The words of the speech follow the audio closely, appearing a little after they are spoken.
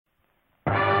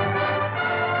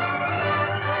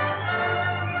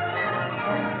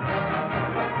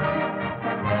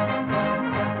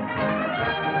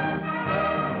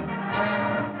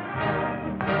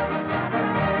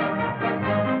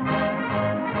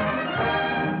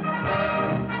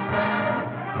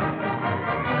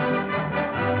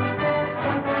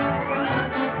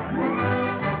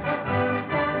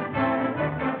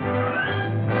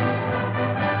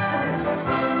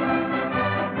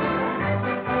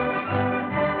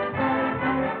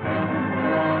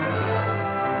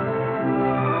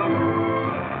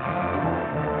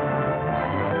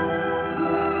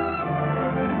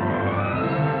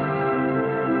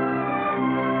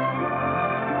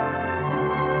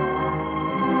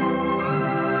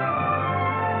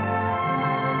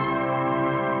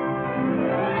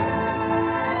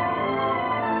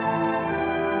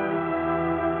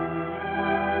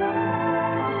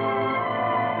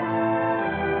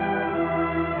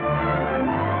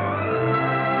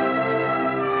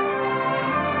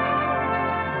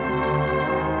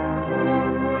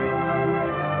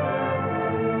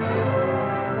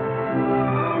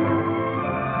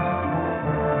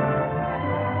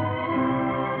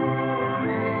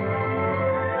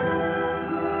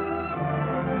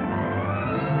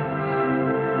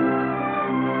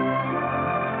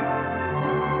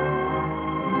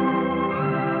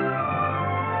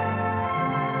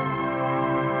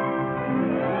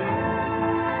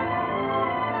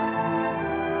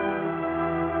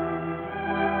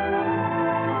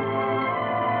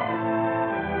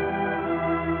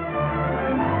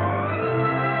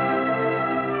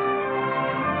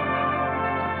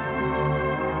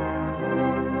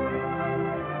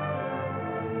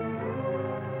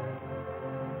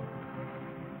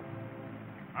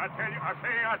I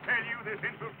tell you, this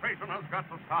infiltration has got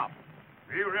to stop.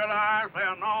 Do you realize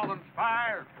they're northern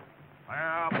spies?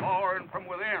 They're boring from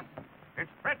within.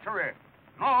 It's treachery.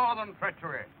 Northern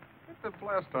treachery. Get the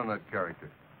blast on that character.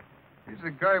 He's the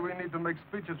guy we need to make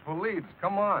speeches for Leeds.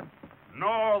 Come on.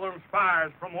 Northern spies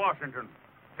from Washington.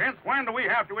 Since when do we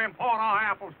have to import our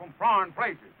apples from foreign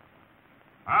places?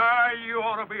 You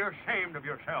ought to be ashamed of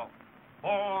yourself.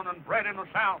 Born and bred in the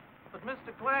South. But,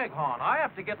 Mr. Claghorn, I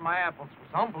have to get my apples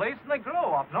from someplace, and they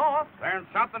grow up north. Then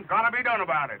something's got to be done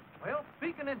about it. Well,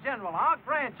 speaking in general, I'll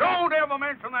grant you... Don't ever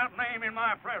mention that name in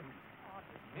my presence. Oh, it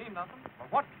doesn't mean nothing. But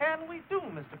what can we do,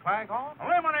 Mr. Claghorn?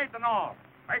 Eliminate the North.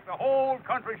 Make the whole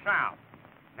country South.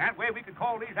 That way we could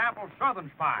call these apples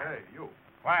Southern spies. Hey, you.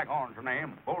 Claghorn's the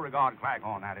name. Beauregard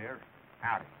Claghorn, that is.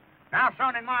 Howdy. Now,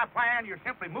 son, in my plan, you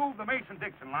simply move the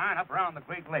Mason-Dixon line up around the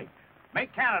Great Lakes.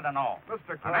 Make Canada North.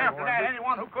 Mr. And after that,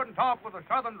 anyone who couldn't talk with a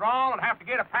southern drawl would have to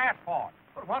get a passport.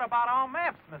 But what about our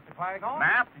maps, Mr. Claghorn?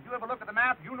 Map? Did you ever look at the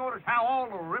map? You notice how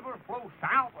all the rivers flow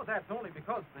south? Well, that's only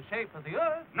because of the shape of the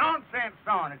earth. Nonsense,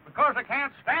 son. It's because they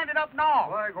can't stand it up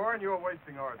north. Claghorn, you're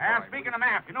wasting our And time. speaking of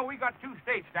maps, you know, we got two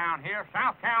states down here,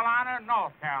 South Carolina and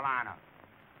North Carolina.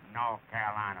 North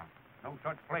Carolina. No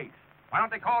such place. Why don't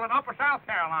they call it Upper South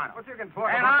Carolina? But you can talk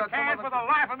And about I that can't some for other...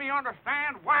 the life of me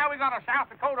understand why we got a South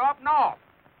Dakota up north.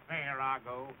 There I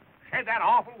go. Said that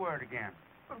awful word again.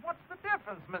 But what's the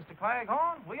difference, Mr.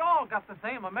 Claghorn? We all got the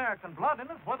same American blood in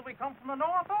us, whether we come from the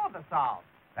north or the south.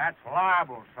 That's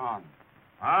libel, son.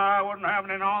 I wouldn't have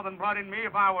any northern blood in me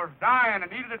if I was dying and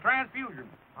needed a transfusion.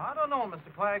 I don't know,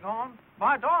 Mr. Claghorn.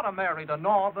 My daughter married a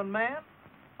northern man.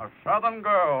 A southern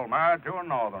girl married to a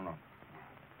northerner.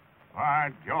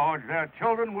 Why, George, their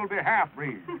children will be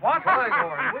half-breeds. What?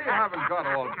 Claghorn, we haven't got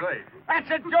all day. That's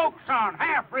a joke, son.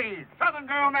 Half-breeds. Southern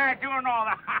girl married to a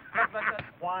northerner.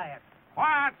 Quiet.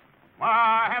 Quiet? Well,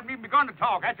 I haven't even begun to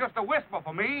talk. That's just a whisper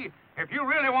for me. If you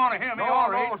really want to hear me, all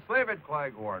right. No, save it,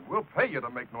 Claghorn. We'll pay you to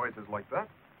make noises like that.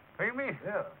 Pay me?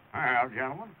 Yeah. Well,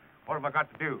 gentlemen, what have I got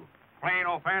to do? Plain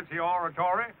or fancy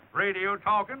oratory, radio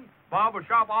talking, barber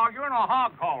shop arguing, or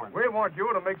hog calling? We want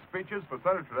you to make speeches for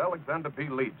Senator Alexander B.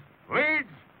 Leeds. Leeds?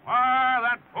 Why,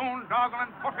 that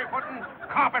boon-doggling, pussy-footing,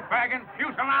 carpet-bagging,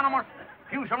 pusillanimous,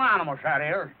 that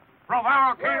is.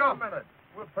 Prevaricator. Wait a minute.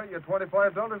 We'll pay you $25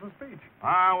 a speech.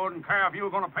 I wouldn't care if you were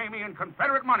going to pay me in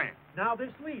Confederate money. Now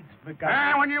this Leeds,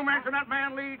 And when you mention that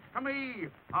man Leeds to me,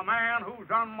 a man who's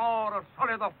done more to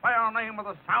sully the fair name of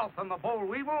the South than the boll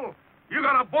weevil, you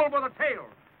got a bull by the tail.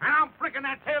 And I'm flicking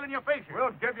that tail in your face.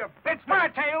 We'll give you... It's my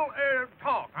tail,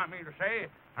 talk, I mean to say,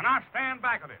 and I stand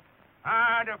back of it.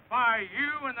 I defy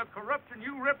you and the corruption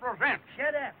you represent.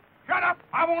 Shut up. Shut up!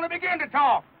 I want to begin to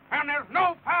talk, and there's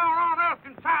no power on earth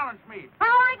can silence me.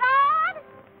 Beauregard?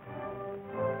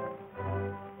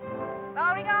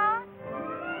 Beauregard?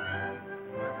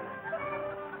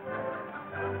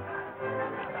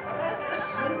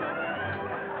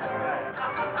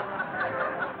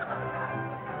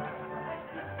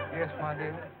 Yes, my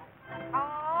dear?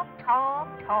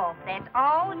 Talk. That's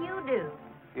all you do.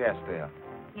 Yes, dear.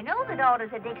 You know the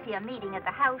daughters of Dixie are meeting at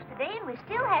the house today, and we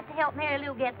still have to help Mary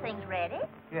Lou get things ready.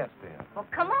 Yes, dear. Well,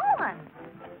 come on.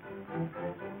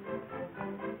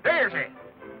 Daisy!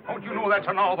 Don't you know that's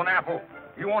a northern apple?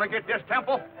 You want to get this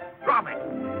temple? Drop it.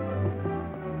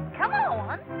 Come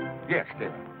on. Yes,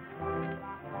 dear.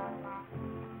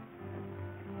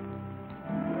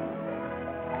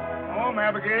 Home,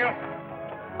 Abigail.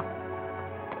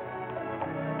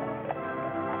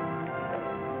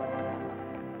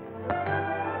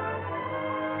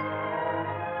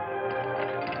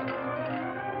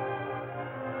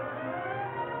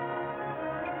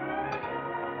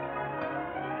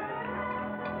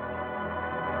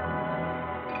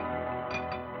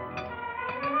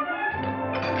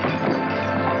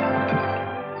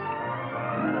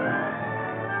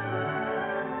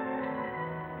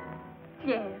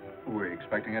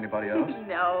 Expecting anybody else?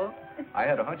 No. I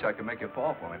had a hunch I could make you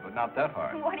fall for me, but not that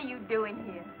hard. What are you doing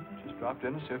here? Just dropped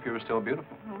in to see if you were still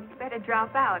beautiful. Well, you better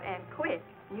drop out, and quick.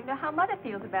 You know how Mother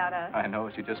feels about us. I know.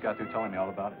 She just got through telling me all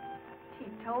about it. She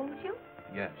told you?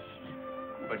 Yes.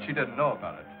 But she didn't know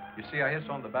about it. You see, I hitched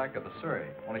on the back of the Surrey.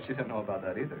 Only she didn't know about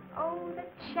that either. Oh, the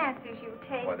chances you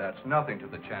take. Boy, that's nothing to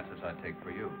the chances I take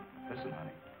for you. Listen,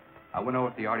 honey. I went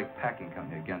over to the Arctic Packing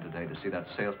Company again today to see that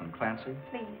salesman, Clancy.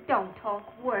 Please, don't talk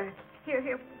work.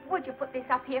 Here, would you put this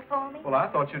up here for me? Well, I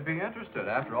thought you'd be interested.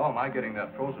 After all, my getting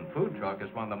that frozen food truck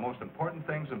is one of the most important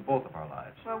things in both of our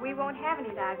lives. Well, we won't have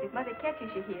any lives if Mother catches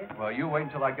you here. Well, you wait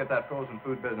until I get that frozen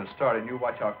food business started, and you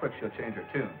watch how quick she'll change her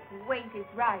tune. Wait is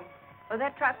right. Well,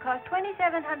 that truck cost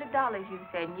 $2,700, you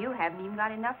said, and you haven't even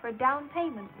got enough for a down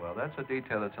payment. Well, that's a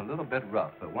detail that's a little bit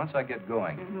rough, but once I get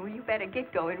going... Well, you better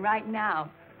get going right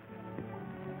now.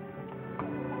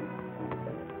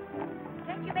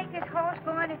 Can't you make this horse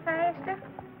go any faster?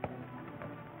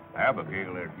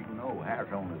 Abigail, as you know, has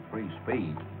only 3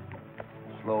 speeds.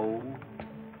 Slow,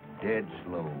 dead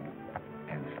slow,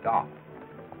 and stop.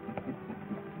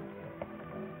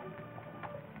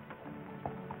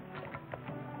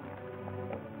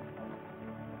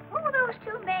 Who were those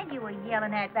 2 men you were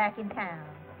yelling at back in town?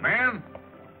 Men?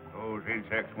 Those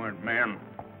insects weren't men.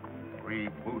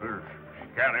 Freebooters,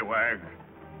 scallywags.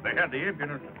 They had the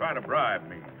impudence to try to bribe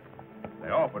me. They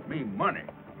offered me money.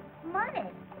 Money?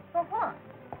 For what?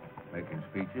 Making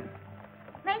speeches.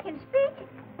 Making speeches?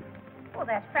 Well,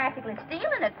 that's practically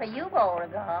stealing it for you,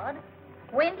 Beauregard.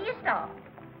 When do you start?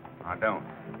 I don't.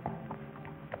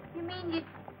 You mean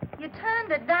you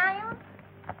turned it down?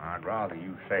 I'd rather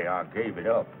you say I gave it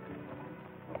up.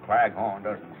 Claghorn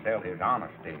doesn't sell his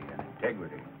honesty and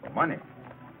integrity for money.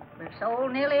 We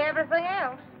sold nearly everything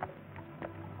else.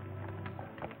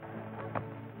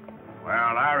 Well,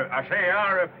 I say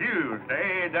I refuse to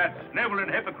aid that sniveling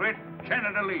hypocrite,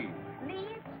 Senator Leeds. Leeds?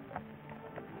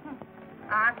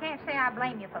 I can't say I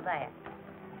blame you for that.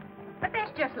 But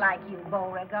that's just like you,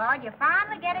 Beauregard. You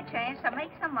finally get a chance to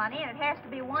make some money, and it has to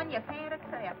be one you can't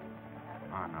accept.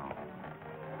 I know.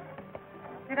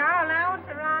 Did our allowance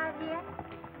arrive yet?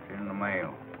 It's in the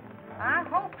mail. I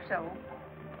hope so.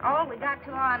 All we got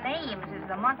to our names is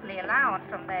the monthly allowance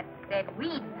from that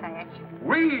weed patch.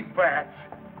 Weed patch?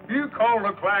 You call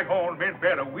the Claghorn mint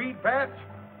bed a weed patch?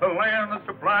 The land that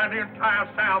supplied the entire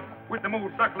South with the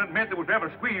most succulent mint that was ever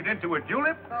squeezed into a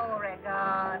julep?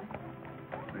 Beauregard.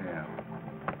 Yeah.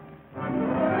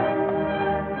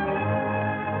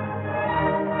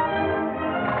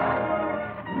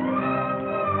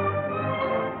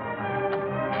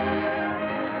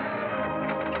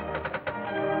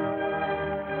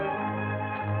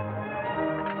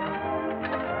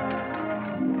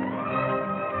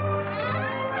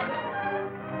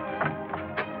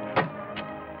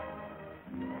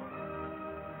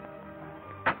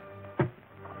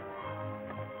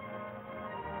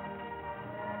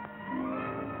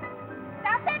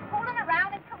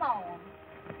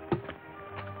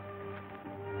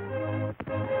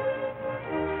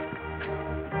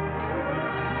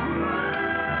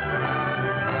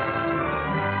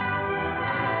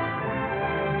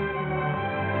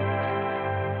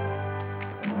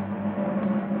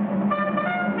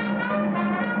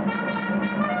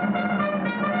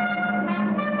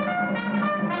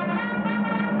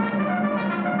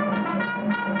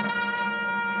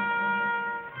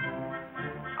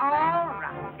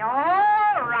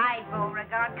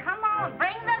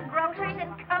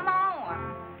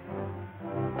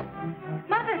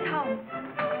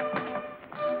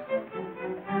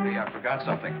 Got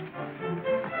something.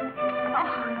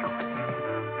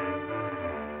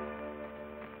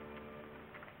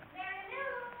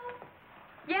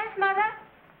 Yes, Mother?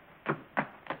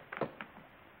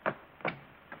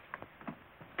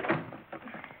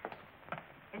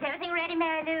 Is everything ready,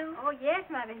 Mary Lou? Oh, yes,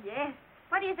 Mother, yes.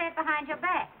 What is that behind your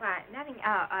back? Why, nothing.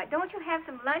 Don't you have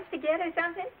some lunch to get or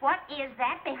something? What is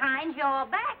that behind your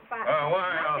back?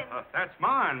 That's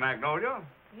mine, Magnolia.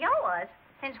 Yours?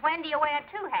 Since when do you wear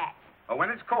 2 hats? When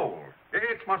it's cold.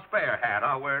 It's my spare hat.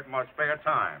 I wear it in my spare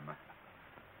time.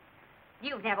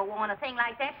 You've never worn a thing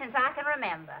like that since I can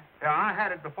remember. Yeah, I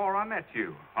had it before I met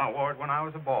you. I wore it when I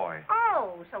was a boy.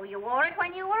 Oh, so you wore it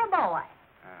when you were a boy.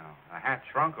 Well, the hat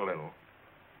shrunk a little.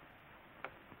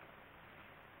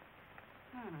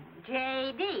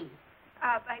 J.D.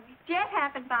 Jeff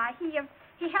happened by.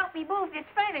 He helped me move this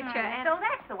furniture, and... So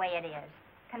that's the way it is.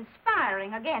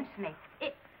 Conspiring against me.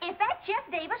 If that Jeff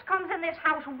Davis comes in this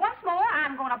house once more,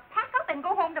 I'm going to pack up and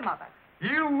go home to Mother.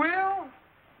 You will?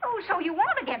 Oh, so you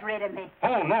want to get rid of me?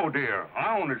 Oh, no, dear.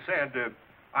 I only said,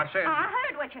 I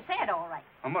heard what you said, all right.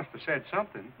 I must have said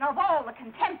something. Of all the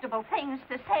contemptible things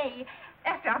to say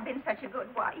after I've been such a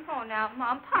good wife. Oh, now,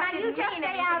 Mom, Pop Now, you didn't just mean stay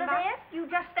anything out of about- this. You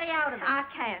just stay out of this. I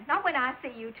can't. Not when I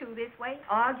see you 2 this way,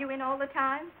 arguing all the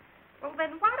time. Well,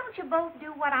 then why don't you both do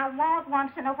what I want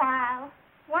once in a while?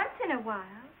 Once in a while?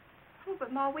 Oh,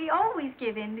 but, Ma, we always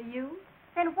give in to you.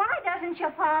 Then why doesn't your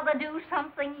father do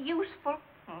something useful?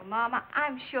 Oh, Mama,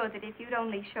 I'm sure that if you'd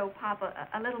only show Papa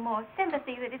a little more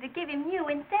sympathy, that it'd give him new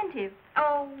incentive.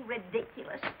 Oh,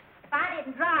 ridiculous. If I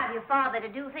didn't drive your father to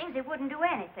do things, he wouldn't do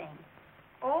anything.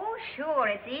 Oh, sure,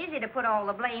 it's easy to put all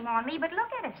the blame on me, but look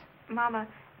at us. Mama,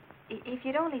 if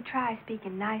you'd only try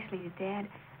speaking nicely to Dad,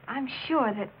 I'm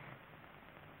sure that...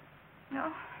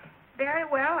 No, very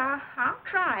well, I'll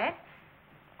try it.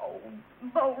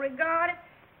 Beauregard.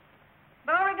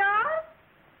 Beauregard?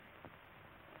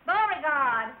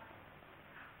 Beauregard.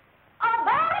 Oh,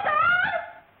 Beauregard!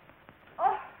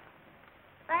 Oh,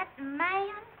 that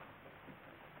man.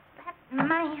 That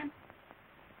man.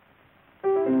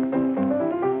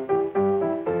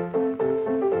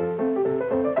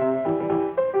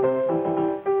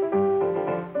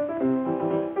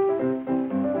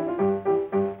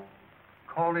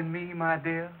 Calling me, my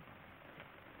dear?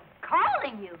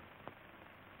 Calling you?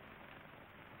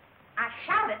 I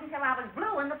shouted until I was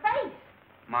blue in the face.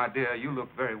 My dear, you look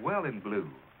very well in blue.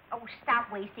 Oh,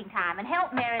 stop wasting time and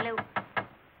help Mary Lou.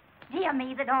 Dear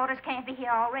me, the daughters can't be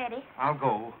here already. I'll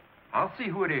go. I'll see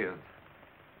who it is.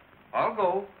 I'll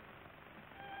go.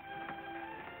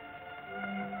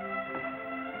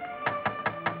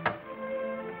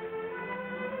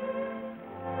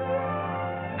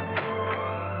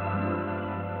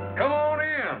 Come on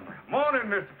in. Morning,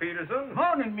 Mr. Peterson.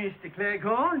 Morning, Mr.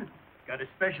 Claghorn. Got a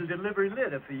special delivery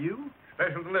letter for you.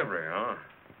 Special delivery, huh?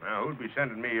 Now, who'd be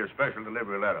sending me a special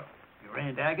delivery letter? Your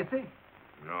Aunt Agatha?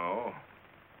 No.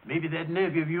 Maybe that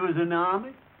nephew of yours in the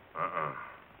army? Uh-uh.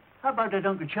 How about that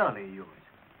Uncle Charlie of yours?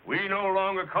 We no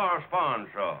longer correspond,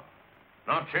 sir.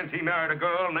 Not since he married a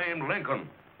girl named Lincoln.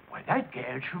 Why, that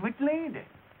gal's from Atlanta.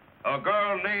 A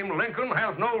girl named Lincoln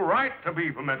has no right to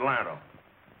be from Atlanta.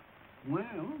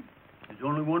 Well, there's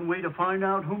only one way to find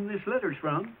out whom this letter's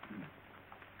from.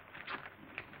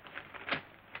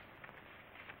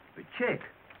 The check.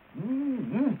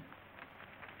 Mm-hmm.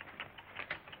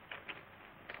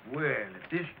 Well, if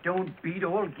this don't beat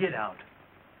all get out.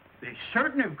 They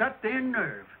certain have got their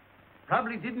nerve.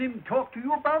 Probably didn't even talk to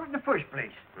you about it in the first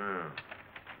place.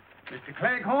 Mr.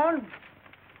 Claghorn,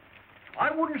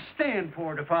 I wouldn't stand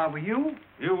for it if I were you.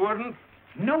 You wouldn't?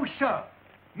 No, sir.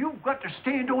 You've got to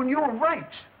stand on your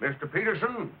rights. Mr.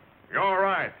 Peterson, you're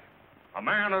right. A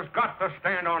man has got to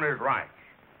stand on his rights.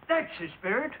 That's the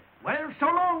spirit. Well, so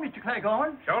long, Mr.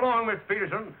 Claghorn. So long, Mr.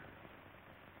 Peterson.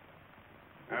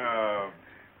 Well,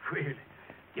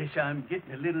 guess I'm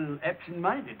getting a little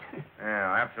absent-minded.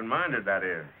 Yeah, absent-minded, that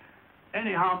is.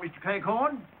 Anyhow, Mr.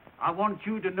 Claghorn, I want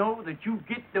you to know that you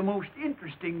get the most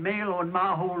interesting mail on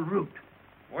my whole route.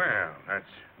 Well, that's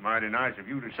mighty nice of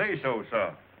you to say so,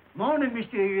 sir. Morning,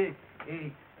 Mr.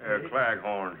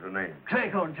 Claghorn's the name.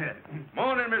 Claghorn, sir.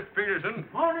 Morning, Mr. Peterson.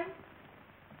 Morning.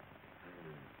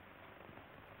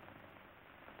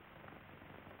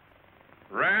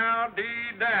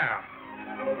 Row-dee-dow.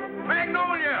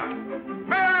 Magnolia!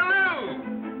 Mary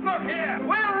Lou! Look here!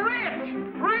 Well,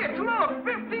 Rich, look,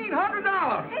 $1,500.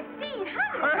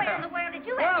 $1,500? Where in the world did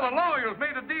you Well, the lawyers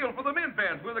made a deal for the mint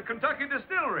beds with a Kentucky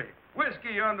distillery.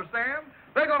 Whiskey, you understand?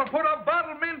 They're going to put up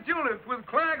bottled mint juleps with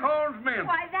Claghorn's mint.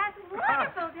 Why, that's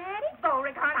wonderful, Daddy.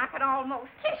 Beauregard, I could almost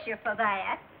kiss you for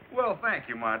that. Well, thank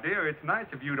you, my dear. It's nice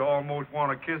of you to almost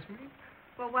want to kiss me.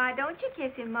 Well, why don't you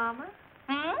kiss him, Mama?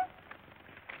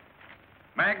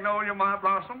 Magnolia, my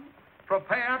blossom,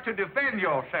 prepare to defend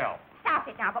yourself. Stop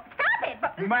it now, stop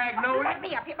it! Magnolia? Let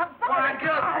me up here, Why,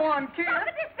 just one kiss. Stop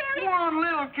it this very... One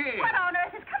little kiss. What on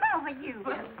earth has come over you?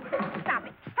 Stop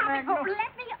it. Let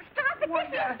me up. Stop it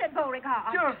this instant,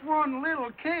 Beauregard. Just one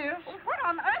little kiss. What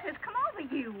on earth has come over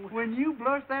you? When you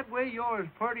blush that way, you're as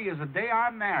pretty as the day I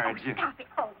married you. Stop it.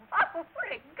 Oh,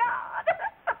 pretty God.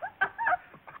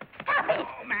 Stop it.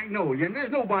 Oh, Magnolia,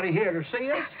 there's nobody here to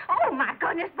see us. Oh, my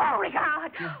goodness,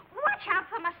 Beauregard. Watch out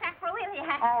for my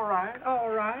sacroiliac. All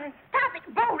right. Stop it,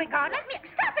 Beauregard. Let me...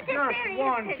 Stop it this very Just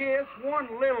one instant. kiss, one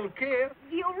little kiss.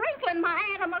 You're wrinkling my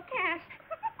animal cast.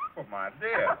 Oh, my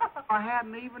dear. I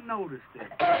hadn't even noticed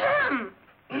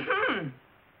it.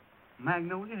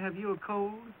 Magnolia, have you a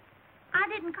cold? I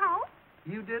didn't call.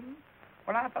 You didn't?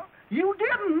 Well, I thought... You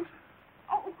didn't?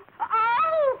 Oh.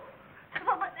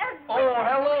 Oh,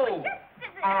 hello.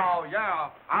 Oh, yeah.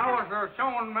 I was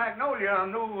showing Magnolia a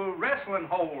new wrestling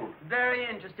hold. Very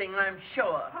interesting, I'm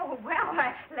sure. Oh, well,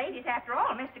 ladies, after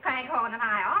all, Mr. Claghorn and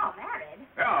I are married.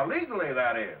 Yeah, legally,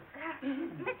 that is.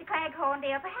 Mr. Claghorn,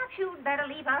 dear, perhaps you'd better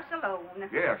leave us alone.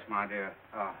 Yes, my dear.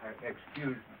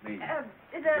 Excuse me. The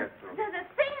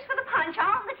things for the punch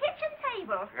are on the kitchen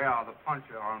table. Yeah, the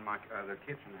puncher on the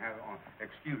kitchen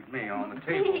excuse me, on the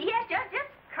table. Yes, just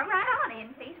come right on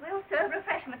in, please. We'll serve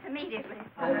refreshments immediately.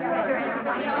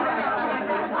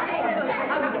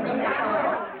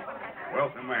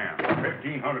 Wealthy man.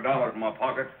 $1,500 in my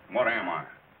pocket. What am I?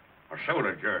 A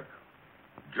soda jerk.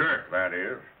 Jerk, that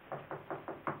is.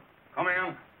 Come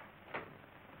in.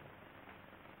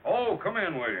 Oh, come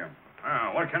in, William.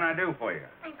 What can I do for you?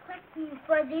 I'm collecting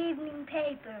for the evening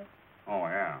paper. Oh,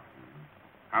 yeah.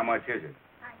 How much is it?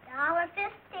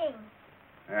 $1.15.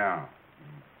 Yeah.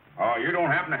 Oh, you don't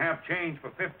happen to have change for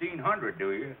 $1,500,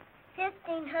 do you?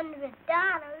 $1,500?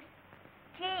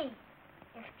 Gee,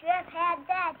 if Jeff had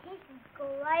that, he could go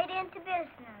right into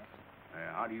business.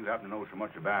 How do you happen to know so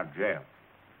much about Jeff?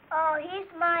 Oh, he's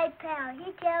my pal.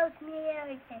 He tells me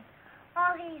everything.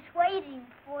 All he's waiting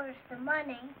for is the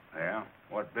money. Yeah?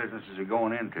 What business is he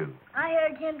going into? I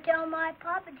heard him tell my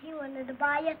pop that he wanted to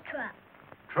buy a truck.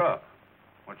 Truck?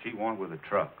 What's he want with a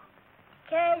truck?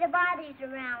 Carry the bodies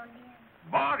around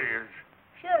in. Bodies?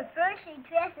 Sure, first he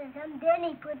dresses them, then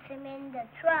he puts them in the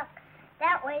truck.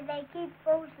 That way they keep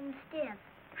frozen stiff.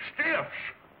 Stiffs?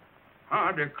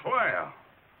 I declare.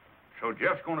 So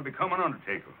Jeff's going to become an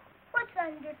undertaker. What's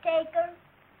undertaker?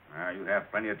 You have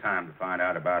plenty of time to find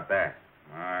out about that.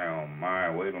 My, oh, my.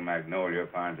 Wait till Magnolia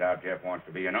finds out Jeff wants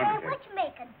to be an undertaker. What you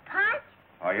making, punch?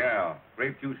 Oh, yeah.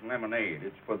 Grape juice and lemonade.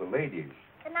 It's for the ladies.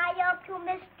 Can I help you,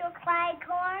 Mr.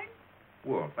 Claghorn?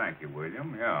 Well, thank you,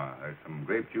 William. Yeah, there's some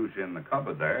grape juice in the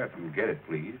cupboard there, if you can get it,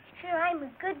 please. Sure, I'm a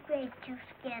good grape juice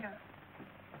getter.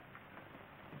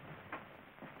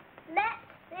 Let's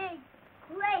see,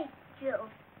 grape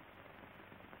juice.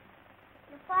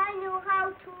 If I knew how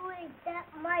to read, that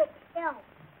might help.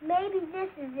 Maybe this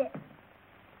is it.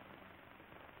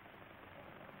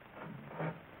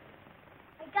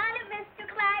 I got it, Mr.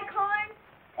 Claghorn.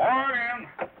 Pour it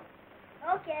in.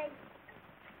 Okay.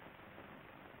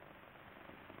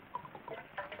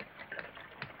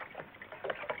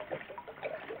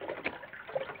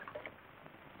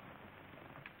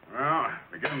 Well,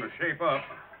 beginning to shape up.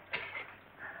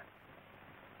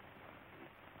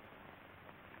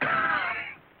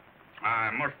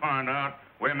 I must find out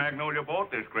where Magnolia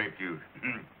bought this grape juice.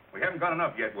 We haven't got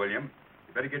enough yet, William.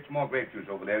 You better get some more grape juice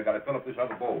over there. We've got to fill up this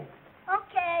other bowl.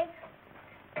 Okay.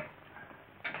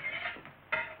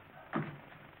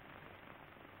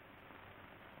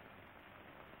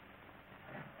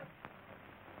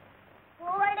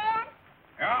 Pour it in?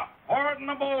 Yeah, pour it in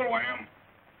the bowl, William.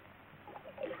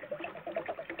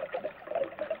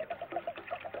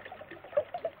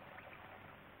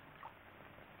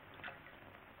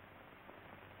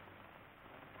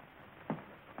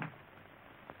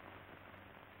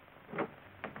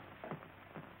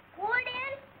 Pour it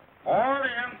in? Pour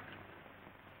it in.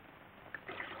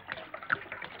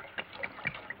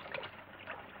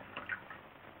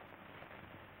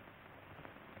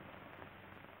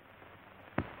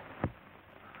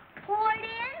 Pour it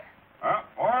in?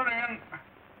 Pour it in.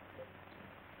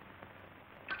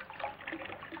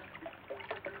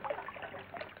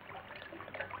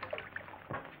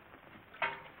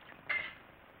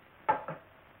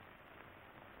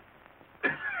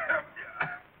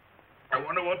 I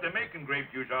wonder what they're making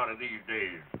grape juice out of these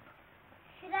days.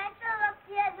 Should I fill up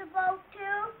the other bowl,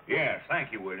 too? Yes,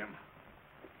 thank you, William.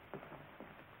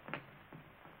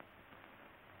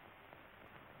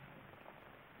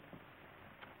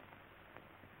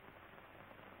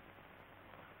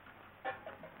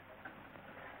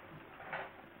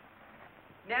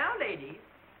 Now, ladies,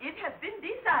 it has been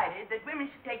decided that women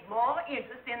should take more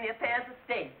interest in the affairs of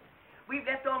state. We've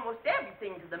left almost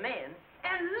everything to the men,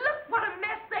 and look what a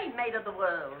mess they made of the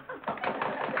world.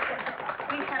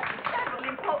 We have several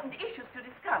important issues to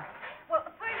discuss. Well,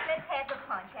 first let's have the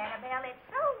punch, Annabelle. It's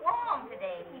so warm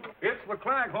today. It's the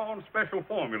Claghorn special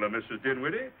formula, Mrs.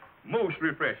 Dinwiddie. Most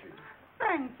refreshing.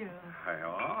 Thank you. There you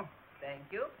are.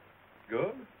 Thank you.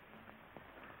 Good.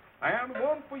 And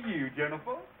one for you,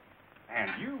 Jennifer. And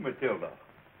you, Matilda.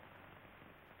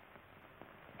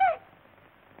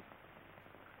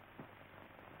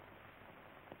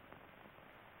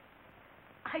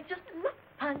 I just love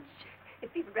punch.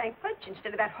 If people drank punch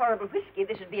instead of that horrible whiskey,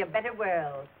 this would be a better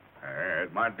world.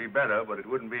 It might be better, but it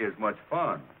wouldn't be as much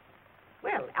fun.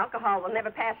 Well, alcohol will never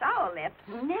pass our lips.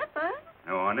 Never?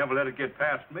 No, I never let it get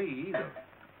past me, either.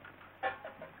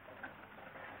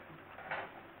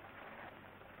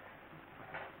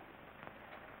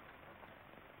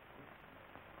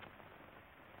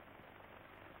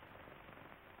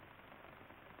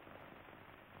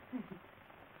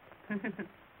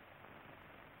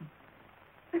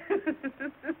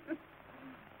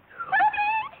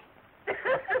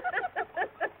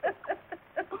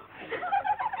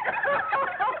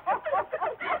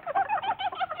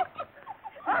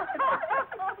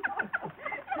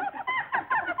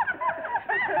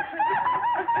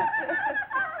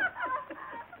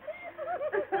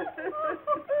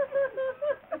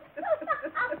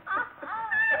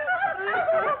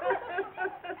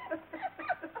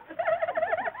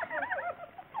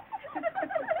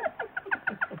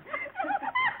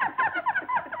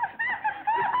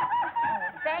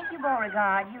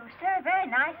 Beauregard, you serve very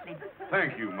nicely.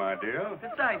 Thank you, my dear.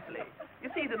 Precisely. You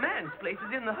see, the man's place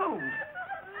is in the home.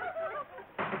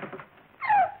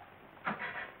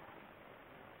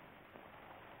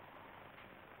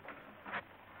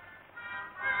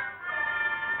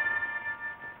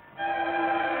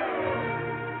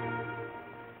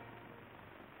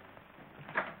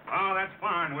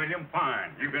 William,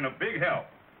 fine. You've been a big help.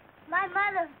 My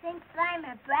mother thinks I'm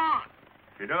a brat.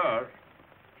 She does.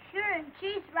 Sure, and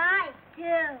she's right,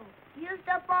 too. Used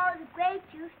up all the grape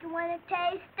juice to want to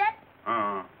taste it.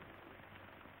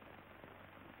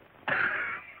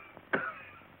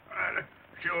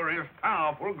 Sure is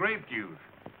powerful grape juice.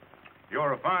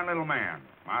 You're a fine little man.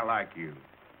 I like you.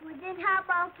 Well, then how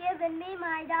about giving me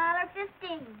my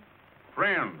 $1.15?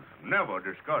 Friends never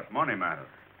discuss money matters.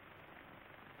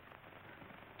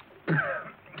 Does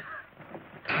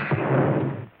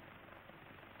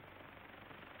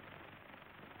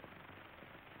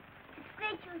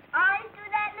grape juice always do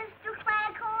that, Mr.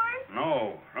 Claghorn?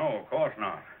 No, of course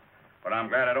not. But I'm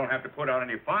glad I don't have to put out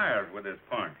any fires with this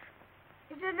punch.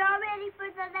 Is it all ready for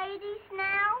the ladies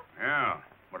now? Yeah,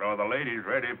 but are the ladies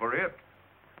ready for it?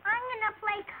 I'm gonna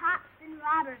play cops and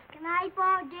robbers. Can I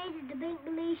borrow Daisy to make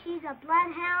believe she's a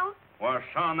bloodhound? Well,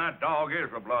 son, that dog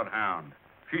is a bloodhound.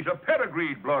 She's a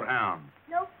pedigreed bloodhound.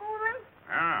 No fooling?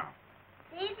 Yeah.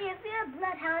 Daisy, if you're a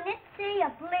bloodhound, let's see you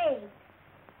bleed.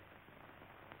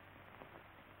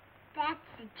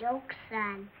 That's a joke,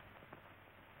 son.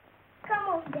 Come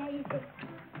on, Daisy.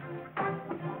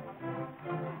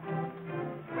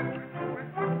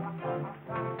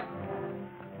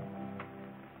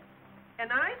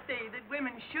 And I say that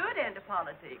women should enter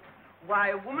politics. Why,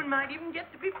 a woman might even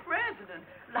get to be president,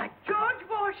 like George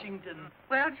Washington.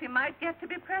 Well, she might get to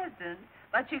be president,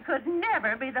 but she could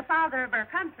never be the father of her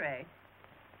country.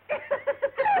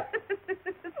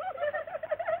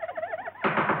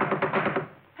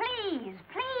 Please,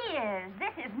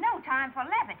 this is no time for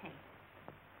levity.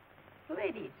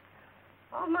 Ladies,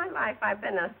 all my life I've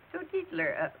been a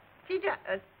teetotaler,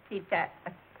 teetotaler.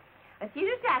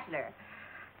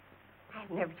 I've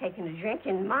never taken a drink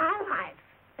in my life.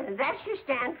 And that should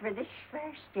stand for this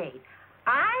fair state.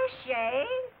 I say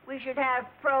we should have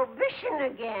prohibition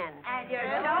again. And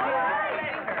you're so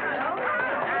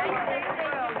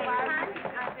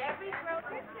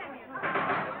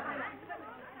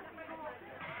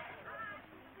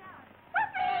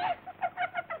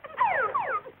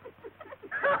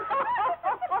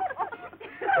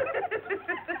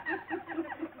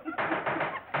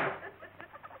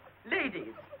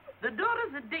Ladies, the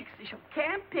daughters of Dixie shall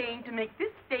campaign to make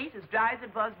this state as dry as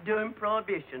it was during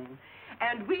Prohibition.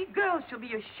 And we girls shall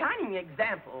be a shining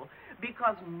example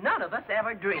because none of us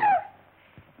ever drink.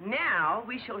 Now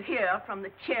we shall hear from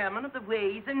the chairman of the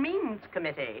Ways and Means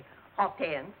Committee.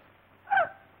 Hortense.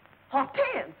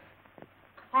 Hortense.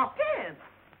 Hortense.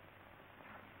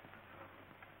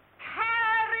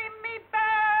 Carry me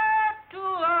back to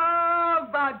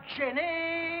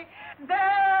Virginia.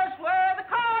 There's where the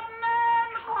cotton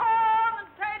and corn and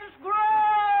potatoes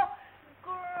grow.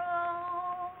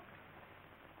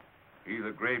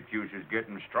 Either grape juice is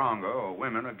getting stronger or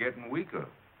women are getting weaker.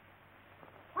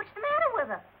 What's the matter with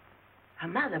her? Her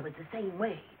mother was the same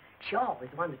way. She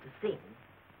always wanted to sing.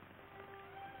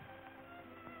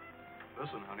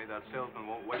 Listen, honey, that salesman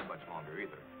won't wait much longer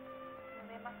either. Well,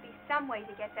 there must be some way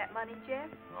to get that money, Jeff.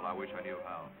 Well, I wish I knew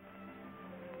how.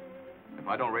 If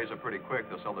I don't raise it pretty quick,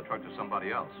 they'll sell the truck to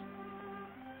somebody else.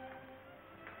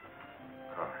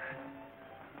 Gosh.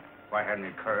 If I had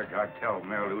any courage, I'd tell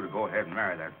Mary Lou to go ahead and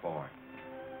marry that boy. In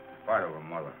spite of her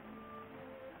mother.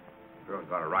 The girl's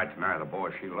got a right to marry the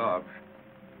boy she loves,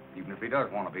 even if he does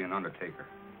want to be an undertaker.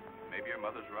 Maybe your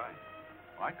mother's right.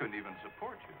 Well, I couldn't even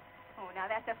support you. Oh, now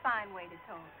that's a fine way to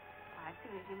talk. Why, as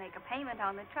soon as you make a payment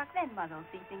on the truck, then Mother will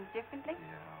see things differently.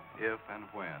 Yeah, if and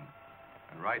when.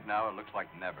 And right now, it looks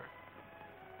like never.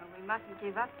 Well, we mustn't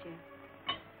give up, Jeff.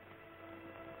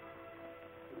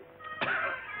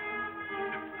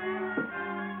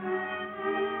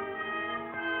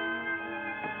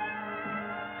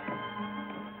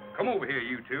 Come over here,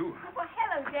 you two. Oh, well,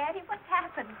 hello, Daddy. What's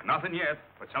happened? Nothing yet,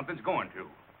 but something's going to.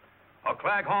 A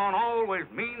Claghorn always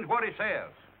means what he says,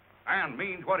 and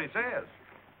means what he says.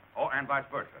 Oh, and vice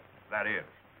versa, that is.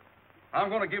 I'm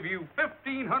going to give you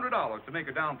 $1,500 to make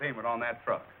a down payment on that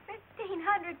truck.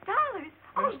 $1,500?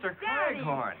 Oh, Mr. Daddy.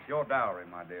 Claghorn. It's your dowry,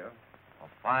 my dear. A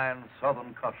fine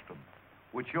Southern custom,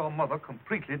 which your mother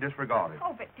completely disregarded.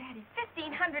 Oh, but, Daddy,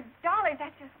 $1,500,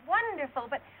 that's just wonderful,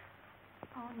 but...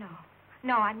 Oh, no.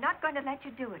 No, I'm not going to let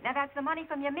you do it. Now, that's the money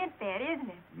from your mint bed, isn't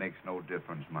it? Makes no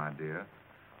difference, my dear.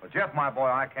 Well, Jeff, my boy,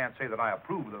 I can't say that I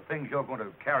approve of the things you're going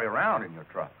to carry around in your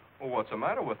truck. Well, what's the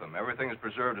matter with them? Everything is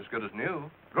preserved as good as new.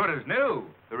 Good as new.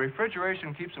 The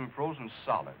refrigeration keeps them frozen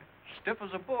solid, stiff as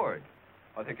a board.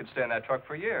 Well, they could stay in that truck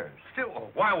for years.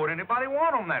 Still, why would anybody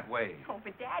want them that way? Oh,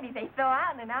 but, Daddy, they thaw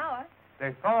out in an hour.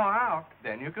 They thaw out.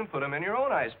 Then you can put them in your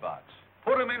own icebox.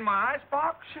 Put them in my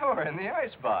icebox? Sure, in the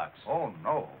icebox. Oh,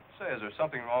 no. Say, is there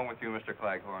something wrong with you, Mr.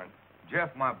 Claghorn?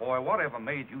 Jeff, my boy, whatever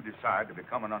made you decide to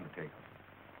become an undertaker?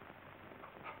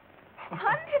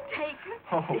 Undertaker?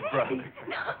 Oh, brother.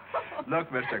 No. Look,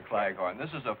 Mr. Claghorn, this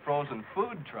is a frozen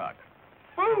food truck.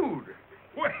 Food?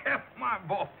 Well, my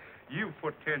boy, you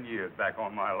put 10 years back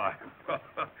on my life.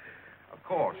 Of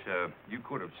course, you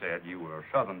could have said you were a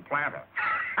southern planter.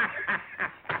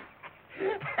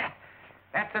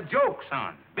 That's a joke,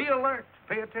 son. Be alert.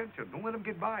 Pay attention. Don't let them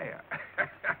get by you.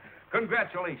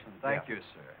 Congratulations. Thank you,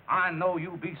 sir. I know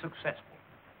you'll be successful.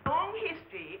 Long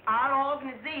history, our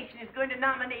organization is going to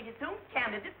nominate its own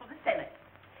candidate for the Senate.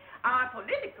 Our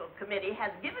political committee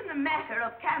has given the matter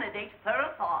of candidates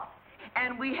thorough thought,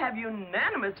 and we have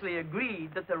unanimously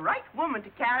agreed that the right woman to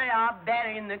carry our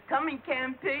banner in the coming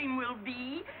campaign will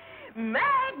be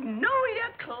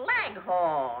Magnolia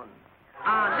Claghorn,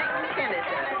 our next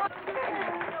senator.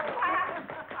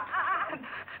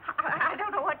 I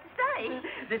don't know what to say.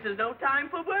 This is no time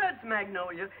for words,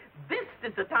 Magnolia. This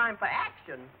is the time for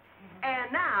action.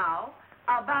 And now,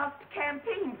 about the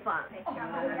campaign fund.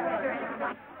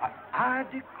 I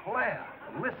declare.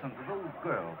 Listen to those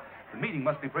girls. The meeting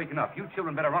must be breaking up. You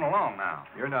children better run along now.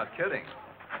 You're not kidding.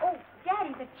 Oh,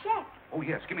 Daddy, the check. Oh,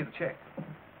 yes. Give me the check.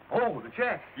 Oh, the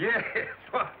check. Yes.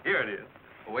 Well, here it is.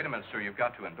 Oh, wait a minute, sir. You've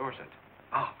got to endorse it.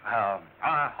 Oh, I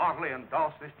heartily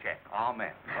endorse this check.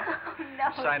 Amen.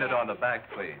 No, Sign it Daddy. on the back,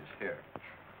 please. Here.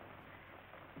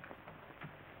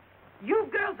 You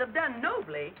girls have done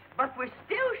nobly, but we're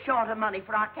still short of money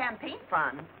for our campaign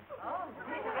fund.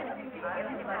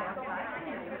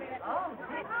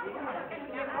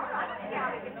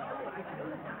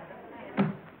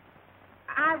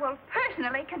 I will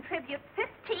personally contribute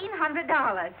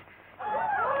 $1,500.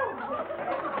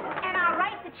 And I'll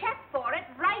write the check for it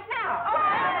right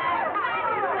now.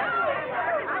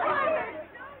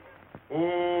 Oh,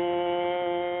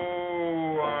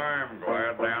 I'm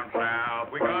glad down south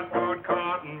we got good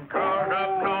cotton. Cut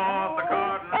up north, the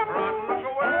cotton's rotten. Look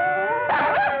away,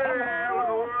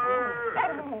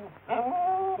 look away.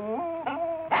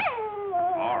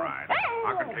 All right,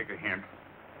 I can take a hint.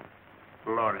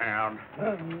 Bloodhound.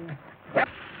 The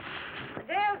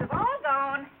girls have all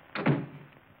gone.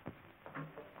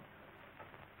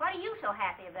 What are you so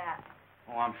happy about?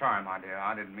 Oh, I'm sorry, my dear.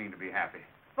 I didn't mean to be happy.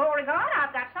 Beauregard,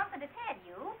 I've got something to tell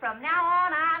you. From now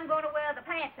on, I'm going to wear the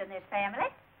pants in this family.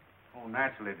 Oh,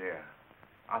 naturally, dear.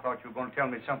 I thought you were going to tell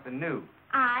me something new.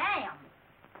 I am.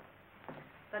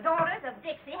 The daughters of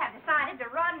Dixie have decided to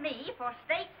run me for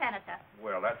state senator.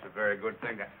 Well, that's a very good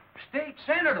thing. State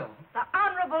senator? The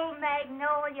Honorable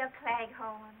Magnolia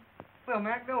Claghorn. Well,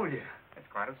 Magnolia, that's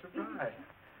quite a surprise.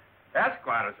 That's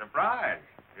quite a surprise.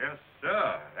 Yes,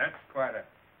 sir. That's quite a...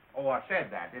 Oh, I said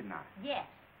that, didn't I? Yes.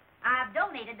 I've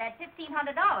donated that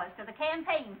 $1,500 to the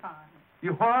campaign fund.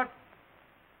 You what?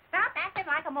 Stop acting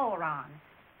like a moron.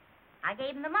 I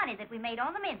gave him the money that we made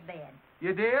on the mint bed.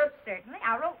 You did? Certainly.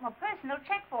 I wrote him a personal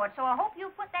check for it, so I hope you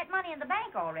put that money in the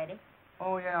bank already.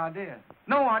 Oh, yeah, I did.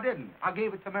 No, I didn't. I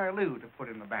gave it to Mary Lou to put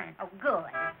in the bank. Oh, good.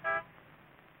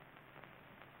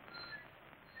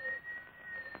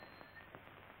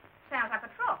 Sounds like a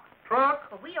truck. Truck?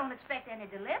 But we don't expect any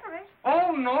deliveries.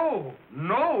 Oh, no.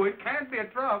 No, it can't be a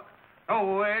truck.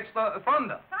 No, it's the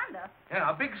thunder. Thunder? Yeah,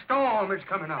 a big storm is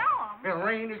coming up. Storm? The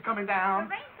rain is coming down. The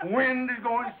rain's coming- Wind is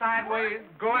going sideways.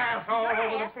 Glass all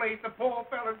over the place. The poor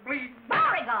fella's bleeding.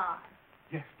 Beauregard!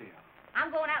 Yes, dear. I'm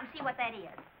going out and see what that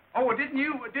is. Oh, didn't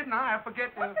I? I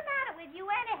forget to... What's the matter with you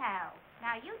anyhow?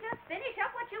 Now, you just finish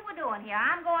up what you were doing here.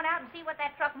 I'm going out and see what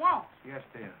that truck wants. Yes,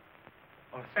 dear.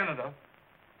 Well, Senator,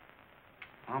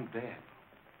 I'm dead.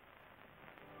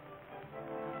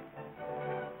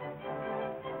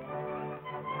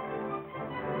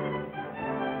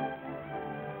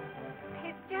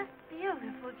 It's just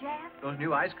beautiful, Jeff. Those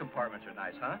new ice compartments are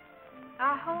nice, huh?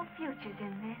 Our whole future's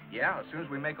in this. Yeah, as soon as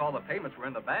we make all the payments, we're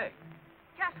in the bag.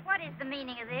 Just what is the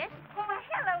meaning of this? Oh,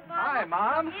 hello, Mom. Hi,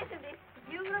 Mom. Isn't it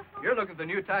beautiful? You're looking at the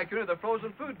new tycoon of the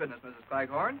frozen food business, Mrs.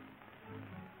 Claghorn.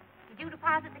 Did you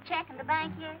deposit the check in the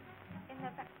bank yet?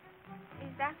 Is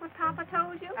that what Papa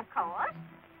told you? Of course.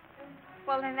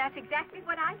 Well, then that's exactly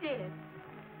what I did.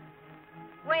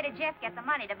 Where did Jeff get the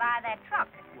money to buy that truck?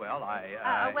 Well, a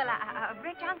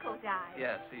rich uncle died.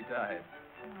 Yes, he died.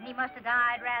 He must have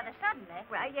died rather suddenly.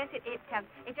 Well, yes, it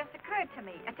just occurred to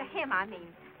me, to him, I mean.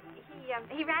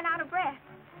 He ran out of breath.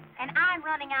 And I'm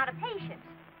running out of patience.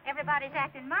 Everybody's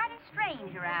acting mighty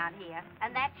strange around here,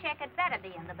 and that check had better be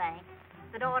in the bank.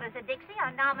 The daughters of Dixie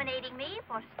are nominating me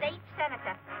for state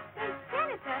senator. State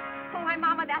senator? Oh, my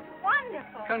Mama, that's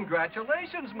wonderful.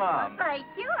 Congratulations, Mom. Thank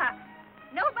you.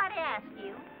 Nobody asked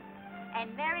you.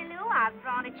 And Mary Lou, I've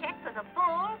drawn a check for the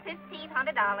full $1,500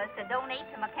 to donate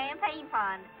to my campaign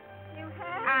fund. you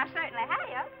have? I certainly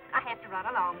have. I have to run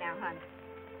along now, honey.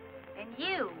 And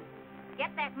you,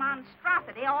 get that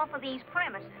monstrosity off of these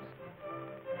premises.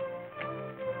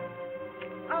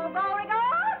 Oh,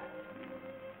 Beauregard!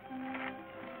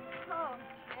 Oh,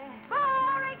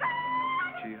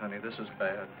 Beauregard! Gee, honey, this is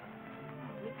bad.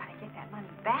 We gotta get that money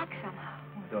back somehow.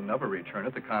 They'll never return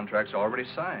it. The contract's already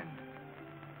signed.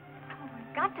 Oh,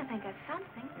 we've got to think of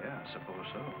something. Yeah, I suppose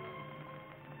so.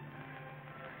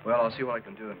 Well, I'll see what I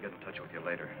can do and get in touch with you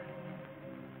later.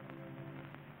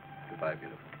 Goodbye,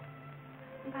 beautiful.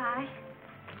 Bye.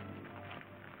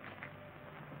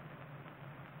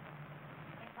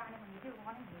 When you do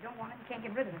want him, you don't want him, you can't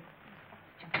get rid of him.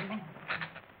 Jump him in.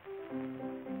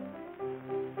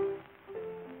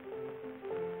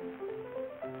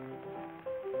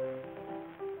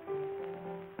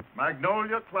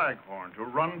 Magnolia Claghorn to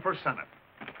run for Senate.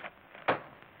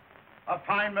 A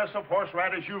fine mess of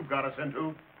horseradish you've got us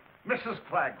into. Mrs.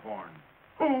 Claghorn.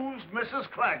 Who's Mrs.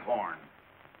 Claghorn?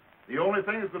 The only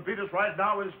thing that could beat us right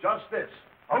now is just this.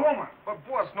 A woman. But,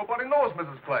 boss, nobody knows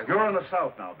Mrs. Claghorn. You're in the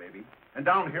South now, baby. And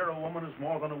down here, a woman is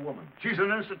more than a woman. She's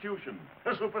an institution,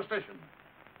 a superstition.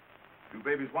 You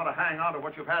babies want to hang on to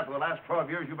what you've had for the last 12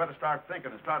 years, you better start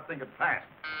thinking, and start thinking fast.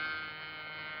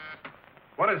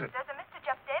 What is it? There's a Mr.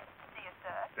 Jeff Davis to see you,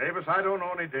 sir. Davis? I don't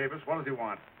know any Davis. What does he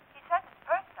want? He says it's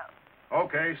personal.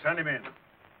 Okay, send him in.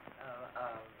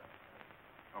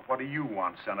 What do you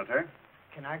want, Senator?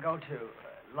 Can I go to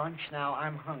lunch now?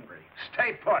 I'm hungry.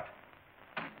 Stay put.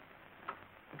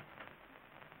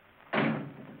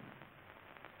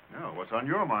 Now, what's on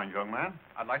your mind, young man?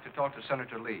 I'd like to talk to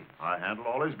Senator Leeds. I handle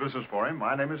all his business for him.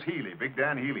 My name is Healy, Big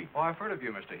Dan Healy. Oh, I've heard of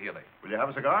you, Mr. Healy. Will you have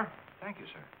a cigar? Thank you,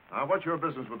 sir. Now, what's your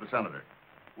business with the senator?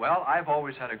 Well, I've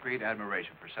always had a great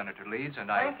admiration for Senator Leeds, and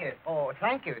Thank you. Oh,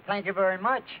 thank you. Thank you very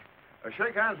much.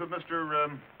 Shake hands with Mr.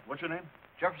 What's your name?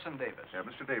 Jefferson Davis. Yeah,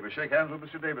 Mr. Davis. Shake hands with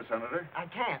Mr. Davis, Senator. I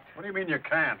can't. What do you mean you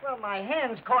can't? Well, my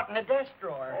hand's caught in a desk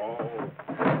drawer. Oh.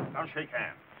 Now shake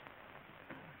hands.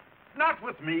 Not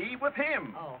with me, with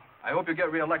him. Oh. I hope you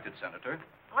get reelected, Senator.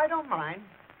 I don't mind.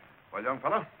 Well, young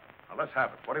fella, now let's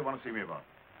have it. What do you want to see me about?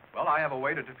 Well, I have a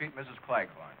way to defeat Mrs.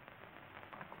 Claghorn.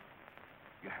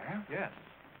 You have? Yes.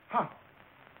 How?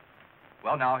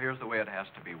 Well, now, here's the way it has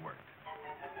to be worked.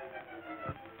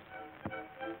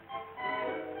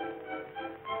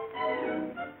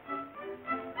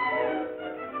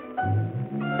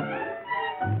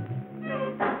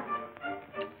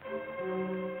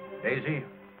 Daisy,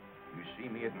 you see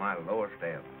me at my lowest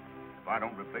ebb. If I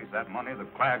don't replace that money, the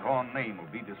Claghorn name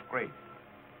will be disgraced.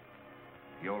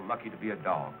 You're lucky to be a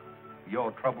dog.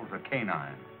 Your troubles are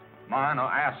canine. Mine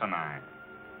are asinine.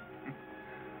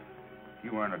 If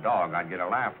you weren't a dog, I'd get a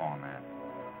laugh on that.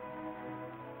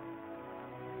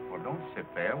 Well, don't sit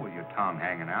there with your tongue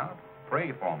hanging out.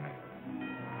 Pray for me.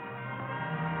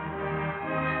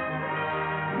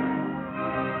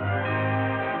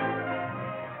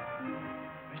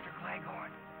 Mr.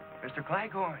 Claghorn. Mr.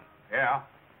 Claghorn. Yeah?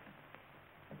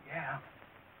 Yeah.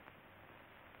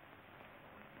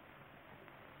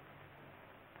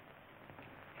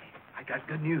 I got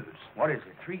good news. What is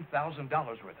it? $3,000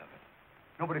 worth of it.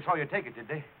 Nobody saw you take it, did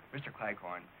they? Mr.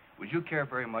 Claghorn, would you care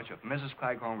very much if Mrs.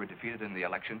 Claghorn were defeated in the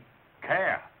election?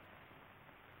 Care?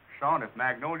 Son, if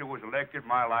Magnolia was elected,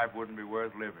 my life wouldn't be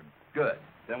worth living. Good.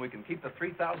 Then we can keep the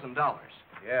 $3,000.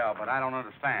 Yeah, but I don't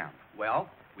understand. Well,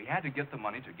 we had to get the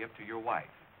money to give to your wife.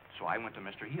 So I went to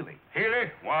Mr. Healy.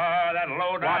 Healy? Why, that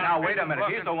low-down... Well, now, wait a minute.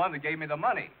 He's the one that gave me the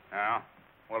money. Yeah?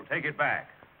 Well, take it back.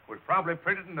 It was probably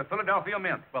printed in the Philadelphia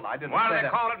Mint. Well, I didn't Why say do they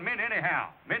that. call it mint anyhow?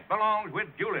 Mint belongs with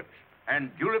juleps,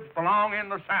 and juleps belong in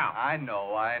the South. I know.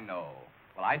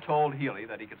 Well, I told Healy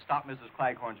that he could stop Mrs.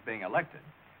 Claghorn's being elected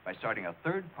by starting a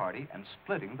third party and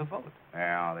splitting the vote.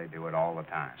 Yeah, they do it all the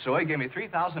time. So he gave me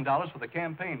 $3,000 for the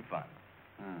campaign fund.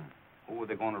 Who are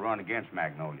they going to run against,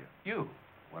 Magnolia? You.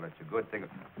 Well, it's a good thing.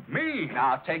 Me?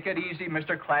 Now, take it easy,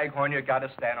 Mr. Claghorn. You got to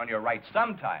stand on your rights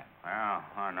sometime. Yeah,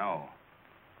 I know.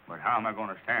 But how am I going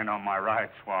to stand on my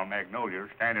rights while Magnolia's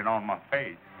standing on my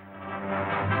face?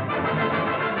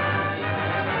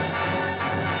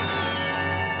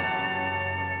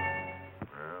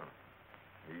 Well,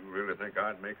 you really think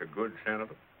I'd make a good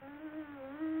senator?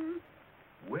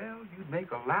 Well, you'd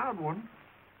make a loud one,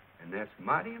 and that's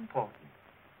mighty important.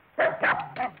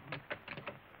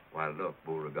 Why, look,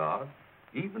 Beauregard,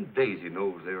 even Daisy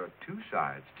knows there are two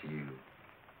sides to you.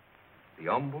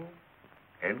 The humble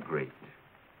and great.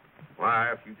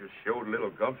 Why, if you just showed a little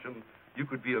gumption, You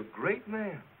could be a great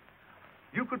man.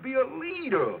 You could be a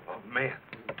leader of men.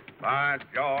 By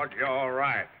George, you're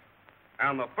right.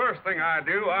 And the first thing I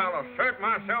do, I'll assert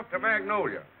myself to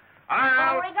Magnolia.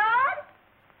 Beauregard?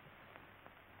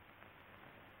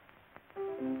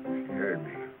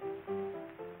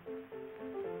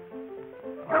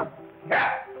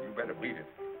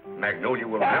 Magnolia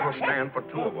will never stand for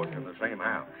two of us in the same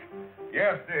house.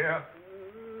 Yes, dear.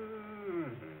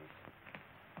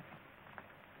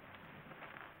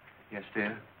 Yes,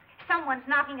 dear? Someone's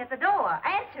knocking at the door.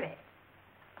 Answer it.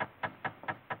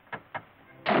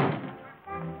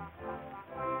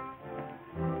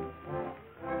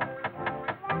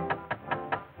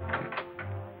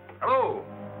 Hello.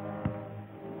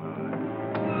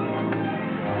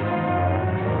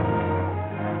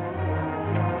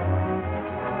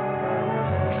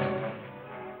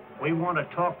 We want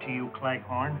to talk to you,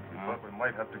 Claghorn. But we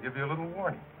might have to give you a little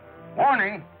warning.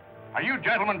 Warning? Are you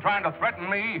gentlemen trying to threaten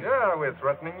me? Yeah, we're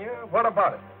threatening you. What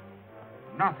about it?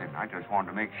 Nothing. I just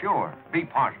wanted to make sure. Be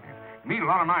positive. Meet a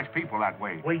lot of nice people that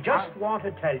way. We just want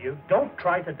to tell you, don't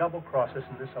try to double-cross us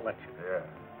in this election. Yeah.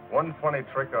 One funny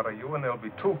trick out of you, and there'll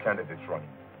be two candidates running.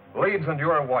 Leeds and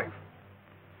your wife.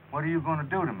 What are you going to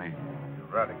do to me?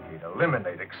 Eradicate,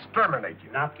 eliminate, exterminate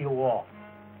you. Knock you off.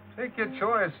 Take your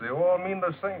choice. They all mean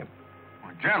the same.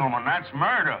 Well, gentlemen, that's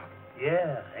murder.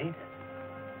 Yeah, ain't it?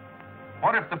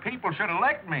 What if the people should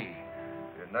elect me?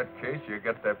 In that case, you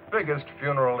get the biggest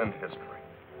funeral in history.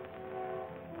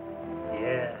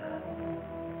 Yeah.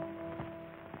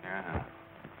 Yeah.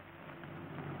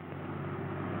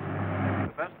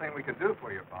 The best thing we can do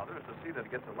for your father is to see that he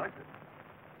gets elected.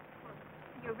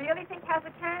 You really think has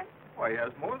a chance? Why, he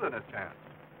has more than a chance.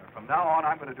 And from now on,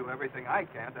 I'm going to do everything I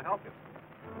can to help him.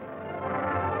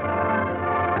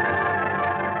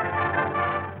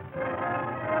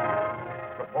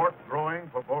 Support growing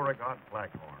for Beauregard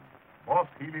Claghorn. Boss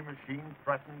Healy machine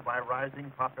threatened by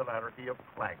rising popularity of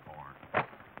Claghorn.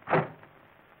 A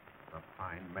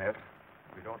fine mess.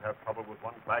 If we don't have trouble with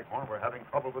one Claghorn, we're having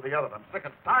trouble with the other. I'm sick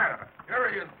and tired of it. Here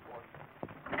he is, boy.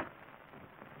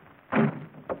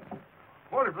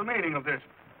 What is the meaning of this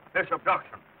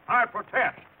abduction? I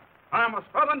protest. I'm a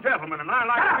Southern gentleman, and I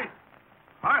like to be...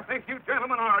 I think you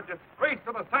gentlemen are a disgrace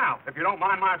to the South, if you don't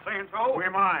mind my saying so. We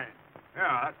mind.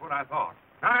 Yeah, that's what I thought.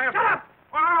 Now, if... Shut up!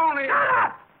 Well, only... Shut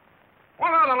up!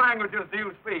 What other languages do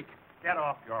you speak? Get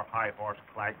off your high horse,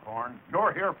 Claghorn.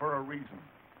 You're here for a reason.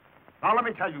 Now, let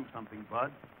me tell you something,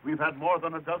 Bud. We've had more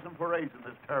than a dozen parades in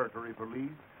this territory for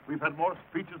Leeds. We've had more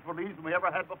speeches for Leeds than we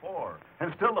ever had before.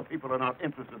 And still the people are not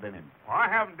interested in him. Well, I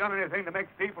haven't done anything to make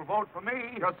people vote for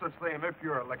me. Just the same, if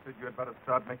you're elected, you had better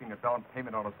start making a down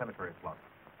payment on a cemetery plot.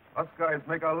 Us guys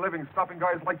make our living stopping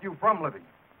guys like you from living.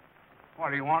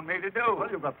 What do you want me to do? Well,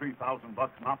 you've got $3,000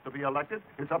 not to be elected.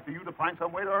 It's up to you to find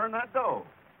some way to earn that dough.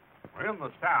 Well, in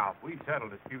the South, we settle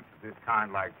disputes of this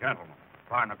kind like gentlemen.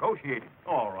 By negotiating.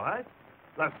 All right.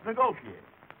 Let's negotiate.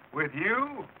 With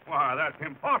you? Why, that's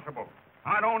impossible.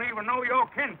 I don't even know your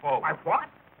kinfolk. What?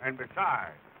 And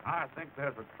besides, I think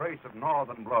there's a trace of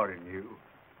northern blood in you.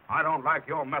 I don't like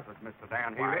your methods, Mr.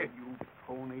 Dan Why, Healy. you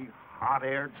phony,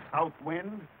 hot-aired south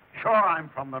wind. Sure, I'm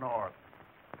from the north.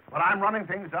 But I'm running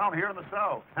things down here in the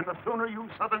south. And the sooner you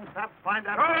southern saps find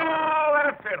out... Oh,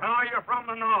 that's it, huh? You're from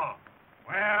the north.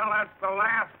 Well, that's the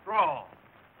last straw.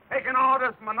 Taking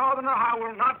orders from a northerner I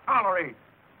will not tolerate.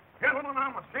 Gentlemen,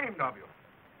 I'm ashamed of you.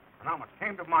 And I'm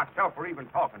ashamed of myself for even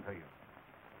talking to you.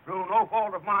 Through no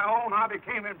fault of my own, I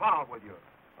became involved with you.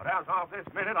 But as of this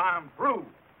minute, I'm through.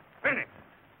 Finished.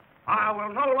 I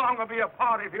will no longer be a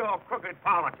party to your crooked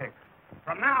politics.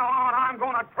 From now on, I'm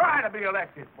going to try to be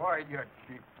elected. Why, you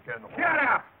cheap general. Shut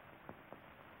up!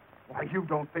 Why, you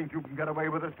don't think you can get away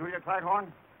with this, do you,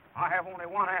 Claghorn? I have only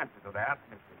one answer to that,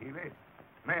 Mr. Healy.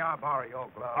 May I borrow your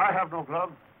gloves? I have no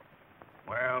gloves.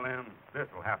 Well, then, this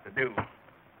will have to do.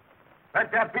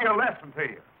 Let that be a lesson to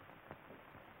you.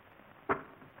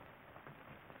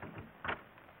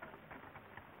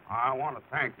 I want to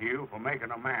thank you for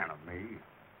making a man of me.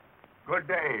 Good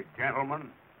day, gentlemen.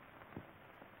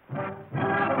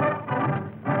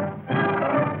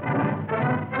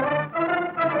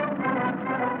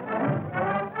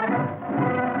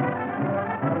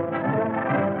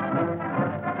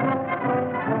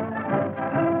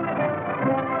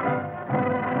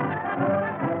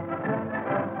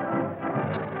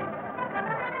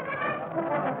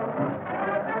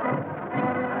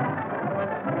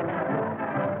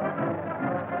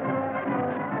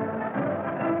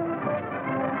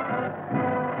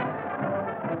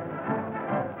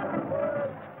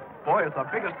 Boy, it's the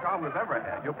biggest crowd we've ever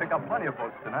had. You'll pick up plenty of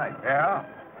votes tonight. Yeah?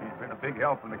 He's been a big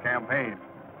help in the campaign.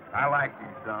 I like his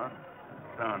son.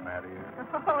 Son, that is.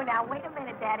 Oh, now, wait a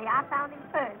minute, Daddy. I found him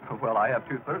first. Well, I have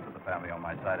 2/3 of the family on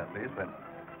my side, at least, but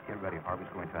get ready. Harvey's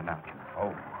going to announce you.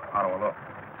 Oh, how do I look?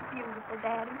 Beautiful,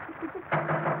 Daddy.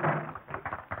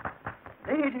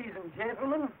 Ladies and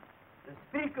gentlemen, the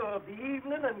speaker of the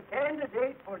evening and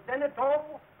candidate for Senator,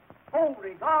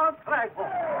 Beauregard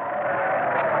Claghorn.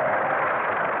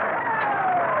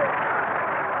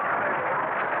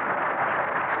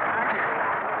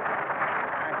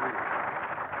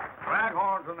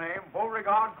 council name,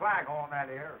 Beauregard Claghorn, that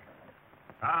is.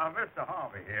 Mr.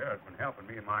 Harvey here has been helping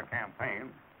me in my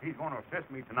campaign. He's going to assist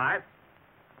me tonight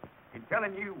in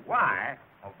telling you why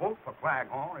a vote for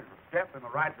Claghorn is a step in the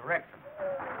right direction.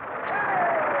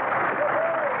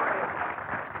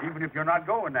 Even if you're not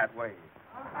going that way.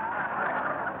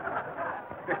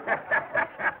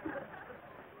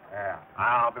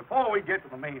 Before we get to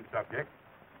the main subject,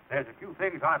 there's a few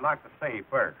things I'd like to say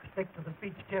first. Stick to the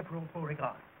speech, Jeff, rule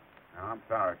Beauregard. Now, I'm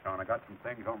sorry, son. I got some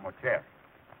things on my chest.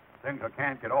 Things I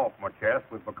can't get off my chest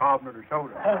with bicarbonate of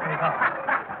soda. Beauregard.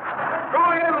 Go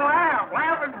ahead and laugh.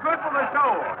 Laughing's good for the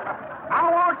soul.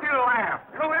 I want you to laugh.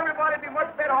 You know, everybody'd be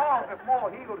much better off if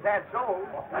more heels had souls.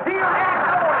 Heels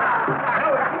had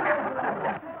souls!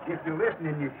 If you're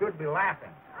listening, you should be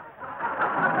laughing.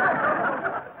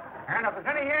 And if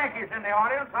there's any Yankees in the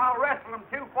audience, I'll wrestle them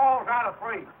 2 falls out of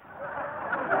 3.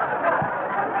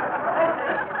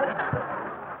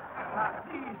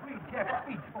 Please read Jeff's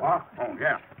speech for What? Oh,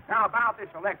 yeah. Now, about this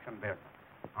election business,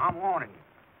 I'm warning you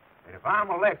that if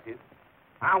I'm elected,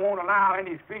 I won't allow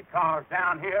any streetcars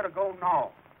down here to go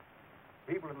north.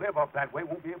 People that live up that way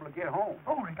won't be able to get home.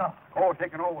 Beauregard. Of course, they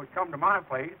can always come to my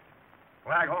place,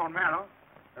 Claghorn Manor,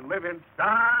 and live in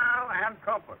style and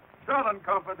comfort. Southern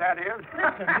comfort, that is.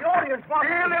 Listen, the audience wants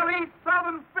to... And they'll eat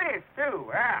southern fish,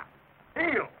 too, yeah.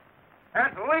 Eel.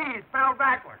 That's Lee spelled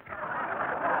backwards.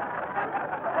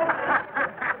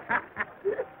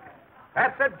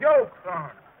 That's a joke,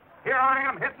 son. Here I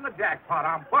am hitting the jackpot.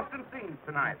 I'm busting scenes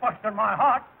tonight. Busting my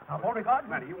heart. Now, Beauregard...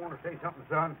 Now, do you want to say something,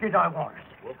 son? Did I want to?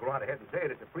 Well, go right ahead and say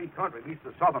it. It's a free country, at least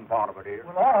the southern part of it is.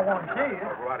 Well, all I want to say is...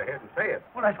 Well, go right ahead and say it.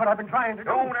 Well, that's what I've been trying to do.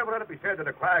 Don't ever let it be said that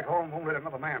a Claghorn won't let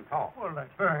another man talk. Well,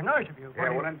 that's very nice of you. Yeah,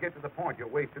 well, then get to the point.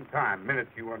 You're wasting time. Minutes,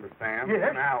 you understand. Yes,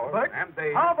 and hours, but and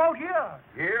days. how about years?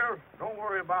 Years? Don't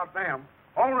worry about them.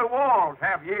 Only walls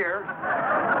have years.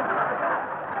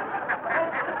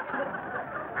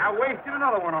 I wasted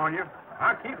another one on you.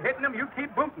 I keep hitting them, you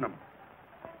keep booting them.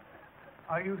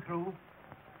 Are you through?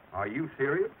 Are you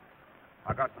serious?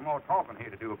 I got some more talking here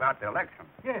to do about the election.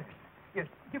 Yes.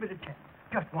 Give it a chance.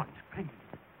 Just once, please.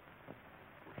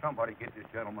 Will somebody get this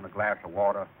gentleman a glass of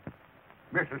water?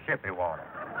 Mississippi water.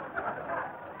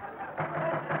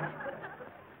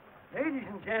 Ladies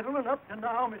and gentlemen, up to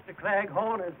now, Mr.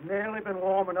 Claghorn has merely been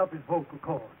warming up his vocal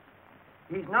cords.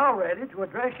 He's now ready to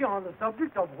address you on the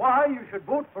subject of why you should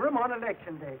vote for him on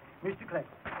Election Day. Mr. Claghorn.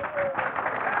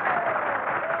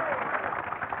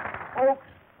 Folks,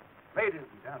 ladies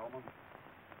and gentlemen,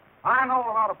 I know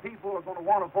a lot of people are going to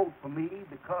want to vote for me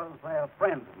because they're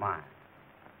friends of mine.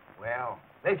 Well,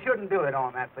 they shouldn't do it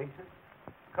on that basis,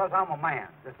 because I'm a man,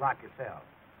 just like yourself.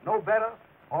 No better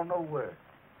or no worse.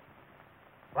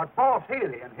 But Boss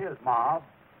Healy and his mob,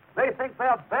 they think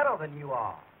they're better than you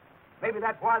are. Maybe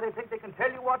that's why they think they can tell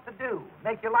you what to do,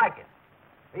 make you like it,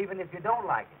 even if you don't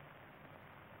like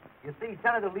it. You see,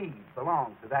 Senator Leeds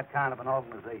belongs to that kind of an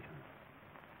organization.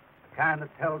 The kind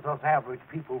that tells us average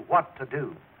people what to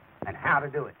do and how to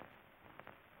do it.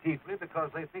 Chiefly because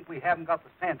they think we haven't got the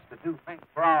sense to do things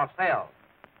for ourselves.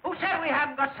 Who said we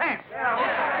haven't got sense? But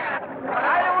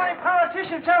I don't want any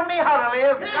politician tell me how to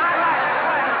live.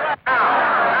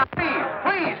 Now,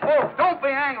 please, folks, don't be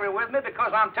angry with me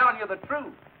because I'm telling you the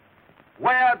truth.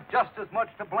 We're just as much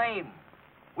to blame.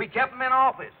 We kept them in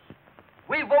office.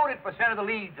 We voted for Senator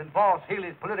Leeds and Boss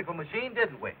Healy's political machine,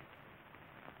 didn't we?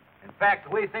 In fact,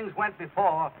 the way things went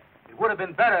before, it would have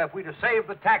been better if we'd have saved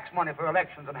the tax money for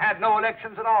elections and had no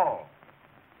elections at all.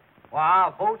 Well,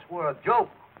 our votes were a joke.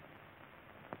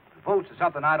 Votes is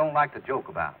something I don't like to joke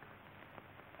about.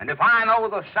 And if I know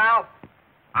the South,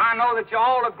 I know that you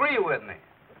all agree with me.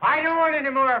 I don't want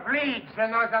any more of Leeds than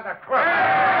those other crooks.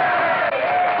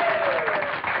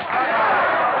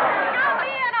 Count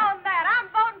me in on that. I'm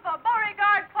voting for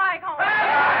Beauregard Claghorn.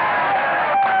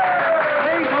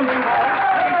 Say something, boy.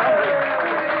 Say something.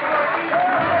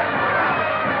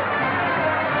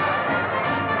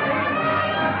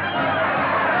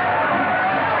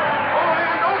 Oh,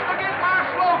 and don't forget my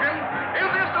slogan. In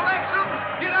this election,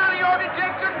 get out of your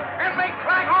dejection and make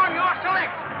Claghorn your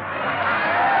selection.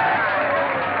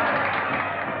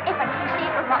 If I could see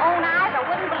it with my own eyes, I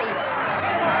wouldn't believe it.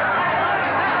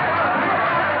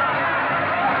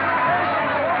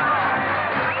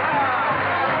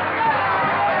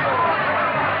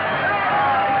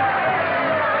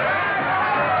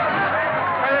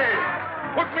 Hey,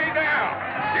 put me down,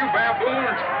 you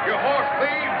baboons, you horse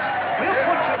thieves. We'll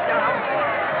put you down.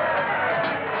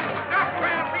 Stop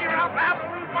trying to fear out loud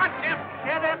and watch him.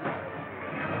 Get him.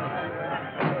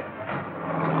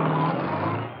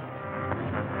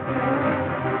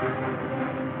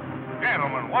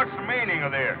 Gentlemen, what's the meaning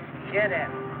of this? Shut up.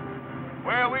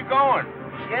 Where are we going?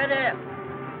 Shut up.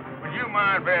 Would you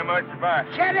mind very much if I...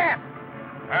 Shut up.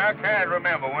 I can't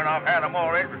remember when I've had a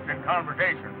more interesting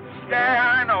conversation.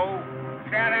 Yeah, I know.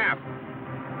 Shut up.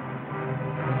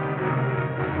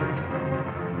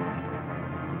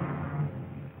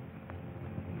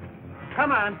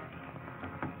 Come on.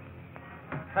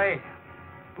 Say,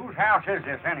 whose house is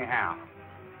this, anyhow?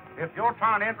 If you're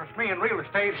trying to interest me in real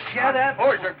estate... Shut up.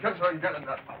 Boys, your kids are getting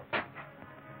that.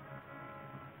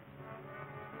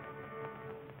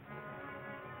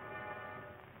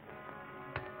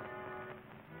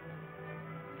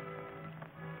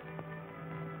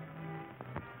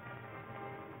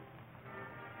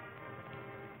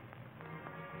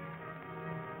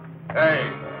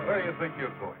 Hey, where do you think you're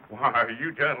going? Why,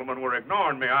 you gentlemen were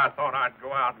ignoring me. I thought I'd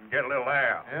go out and get a little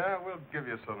air. Yeah, we'll give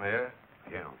you some air.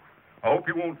 Yeah. I hope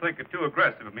you won't think it too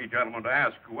aggressive of me, gentlemen, to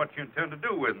ask what you intend to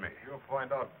do with me. You'll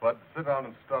find out, Bud. Sit down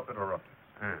and stop interrupting.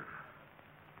 Yeah.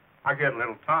 I get a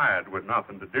little tired with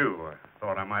nothing to do. I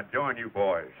thought I might join you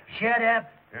boys. Shut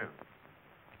up. Yeah.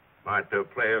 Might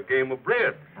play a game of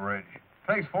bridge. Bridge.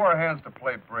 Takes 4 hands to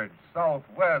play bridge. South,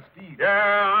 west, east. Yeah,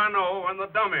 I know, and the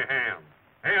dummy hand.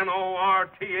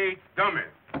 N-O-R-T-H, dummy.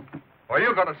 Well,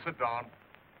 you got to sit down.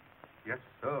 Yes,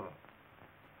 sir.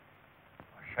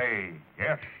 I say,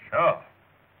 yes, sir.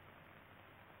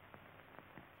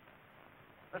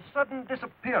 The sudden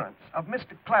disappearance of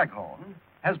Mr. Claghorn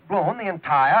has blown the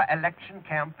entire election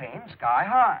campaign sky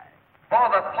high. For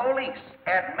the police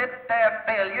admit their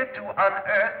failure to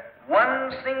unearth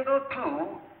one single clue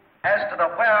as to the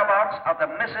whereabouts of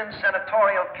the missing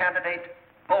senatorial candidate,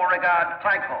 Beauregard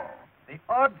Claghorn. The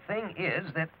odd thing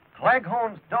is that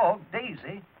Claghorn's dog,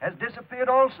 Daisy, has disappeared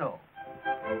also.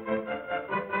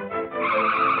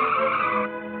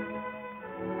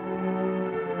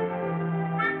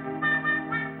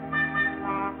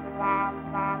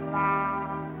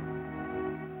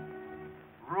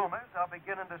 Rumors are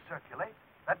beginning to circulate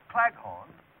that Claghorn,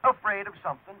 afraid of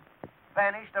something,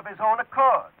 vanished of his own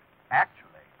accord.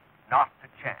 Actually, not to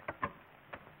chance.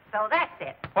 So that's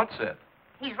it. What's it?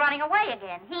 He's running away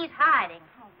again. He's hiding.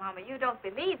 Oh, Mama, you don't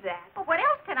believe that. Well, what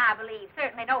else can I believe?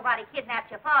 Certainly nobody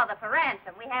kidnapped your father for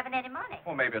ransom. We haven't any money.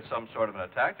 Well, maybe it's some sort of an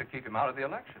attack to keep him out of the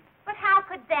election. But how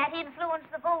could that influence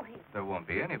the voting? There won't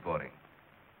be any voting.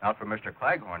 Not for Mr.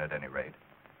 Claghorn, at any rate.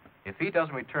 If he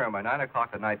doesn't return by 9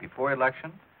 o'clock the night before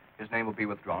election, his name will be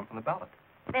withdrawn from the ballot.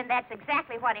 Then that's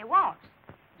exactly what he wants.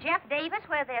 Jeff Davis,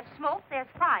 where there's smoke, there's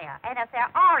fire. And if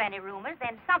there are any rumors,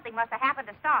 then something must have happened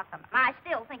to start them. I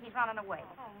still think he's running away.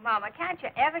 Oh, Mama, can't you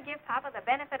ever give Papa the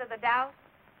benefit of the doubt?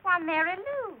 Why, Mary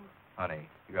Lou. Honey,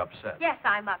 you're upset. Yes,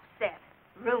 I'm upset.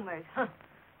 Rumors, huh?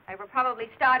 They were probably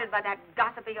started by that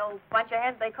gossipy old bunch of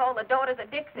heads they call the Daughters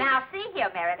of Dixie. Now, see here,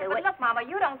 Mary Lou. But look, Mama,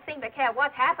 you don't seem to care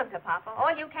what's happened to Papa.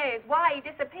 All you care is why he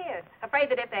disappeared. Afraid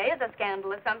that if there is a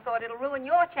scandal of some sort, it'll ruin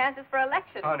your chances for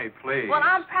election. Honey, please. Well,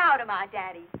 I'm proud of my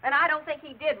daddy, and I don't think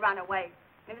he did run away.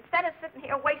 And instead of sitting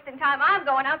here wasting time, I'm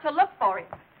going out to look for him.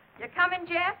 You coming,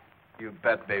 Jeff? You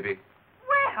bet, baby.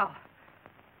 Well...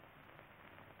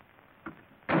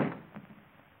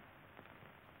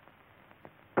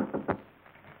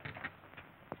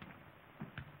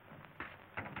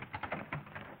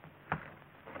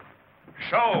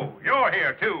 So, you're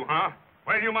here, too, huh?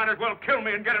 Well, you might as well kill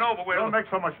me and get it over with. Don't make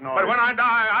so much noise. But when I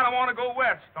die, I don't want to go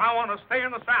west. I want to stay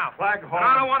in the south. Claghorn. And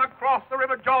I don't want to cross the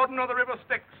River Jordan or the River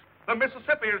Styx. The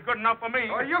Mississippi is good enough for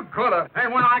me. Oh, you could have.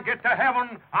 And when I get to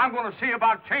heaven, I'm going to see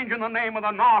about changing the name of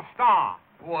the North Star.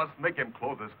 Boss, make him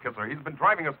close his kisser. He's been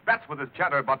driving us bats with his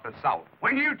chatter about the South.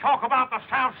 When you talk about the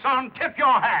South, son, tip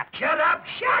your hat. Shut up.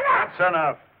 Shut up. That's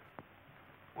enough.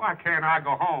 Why can't I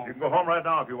go home? You can go home right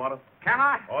now if you want to. Can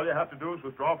I? All you have to do is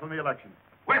withdraw from the election.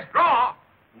 Withdraw?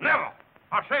 Never.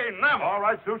 I say never. All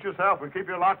right, suit yourself. We'll keep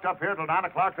you locked up here till 9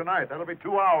 o'clock tonight. That'll be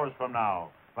 2 hours from now.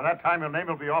 By that time, your name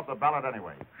will be off the ballot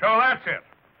anyway. So that's it.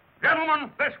 Gentlemen,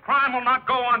 this crime will not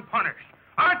go unpunished.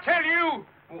 I tell you...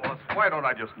 Boss, why don't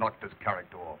I just knock this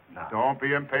character off now? Don't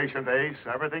be impatient, Ace.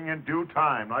 Everything in due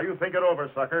time. Now, you think it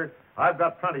over, sucker. I've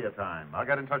got plenty of time. I'll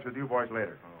get in touch with you boys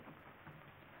later.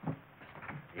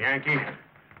 Yankee.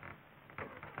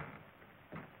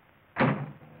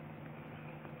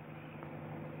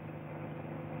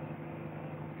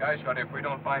 Guys, honey, if we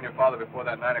don't find your father before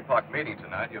that 9 o'clock meeting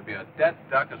tonight, you'll be a dead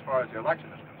duck as far as the election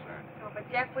is concerned. Oh, but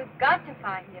Jeff, we've got to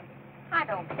find him. I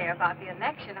don't care about the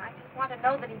election. I just want to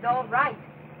know that he's all right.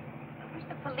 I wish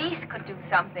the police could do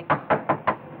something.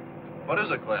 What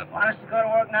is it, Clint? Want us to go to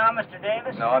work now, Mr.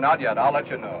 Davis? No, not yet. I'll let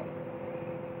you know.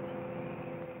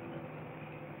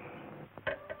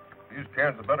 These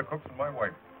cans are better cooked than my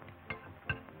wife.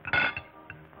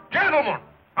 Gentlemen,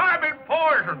 I've been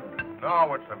poisoned. Now,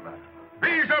 what's the matter?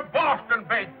 These are Boston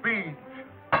baked beans.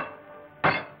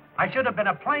 I should have been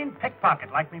a plain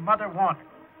pickpocket like me mother wanted.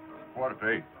 Quarter to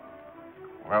 8.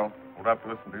 Well, we'll have to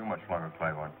listen to you much longer,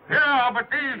 Claghorn. Yeah, but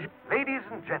these... Ladies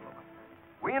and gentlemen,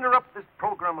 we interrupt this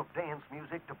program of dance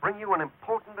music to bring you an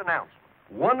important announcement.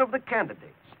 One of the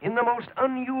candidates in the most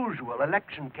unusual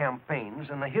election campaigns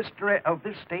in the history of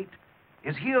this state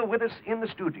is here with us in the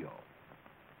studio.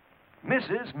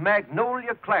 Mrs.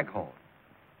 Magnolia Claghorn.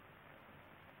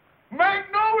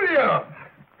 Magnolia!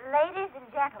 Ladies and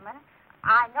gentlemen,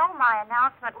 I know my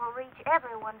announcement will reach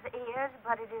everyone's ears,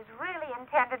 but it is really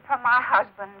intended for my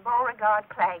husband, Beauregard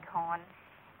Claghorn,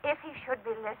 if he should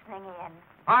be listening in.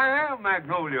 I am,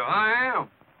 Magnolia, I am.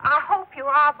 I hope you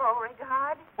are,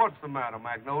 Beauregard. What's the matter,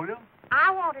 Magnolia?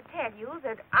 I want to tell you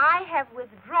that I have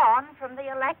withdrawn from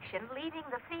the election, leaving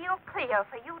the field clear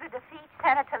for you to defeat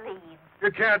Senator Leeds.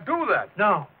 You can't do that.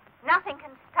 No. Nothing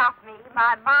can stop me.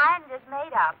 My mind is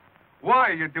made up. Why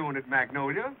are you doing it,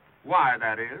 Magnolia? Why,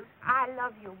 that is. I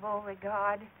love you,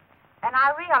 Beauregard. And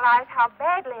I realize how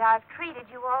badly I've treated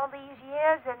you all these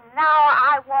years, and now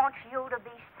I want you to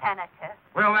be senator.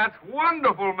 Well, that's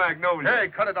wonderful, Magnolia. Hey,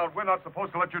 cut it out. We're not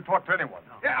supposed to let you talk to anyone.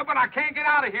 No. Yeah, but I can't get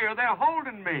out of here. They're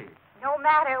holding me. No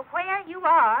matter where you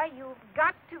are, you've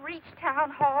got to reach Town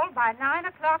Hall by 9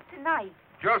 o'clock tonight.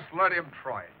 Just let him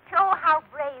try it. Show how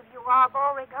brave you are,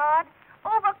 Beauregard.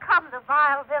 Overcome the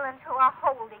vile villains who are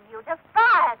holding you.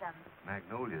 Defy them.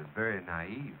 Magnolia's very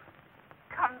naive.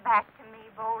 Come back to me,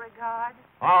 Beauregard.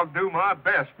 I'll do my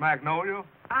best, Magnolia.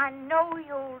 I know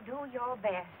you'll do your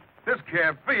best. This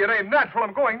can't be. It ain't natural.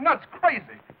 I'm going nuts, crazy.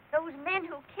 Those men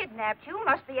who kidnapped you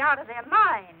must be out of their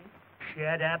minds.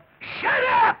 Shut up. Shut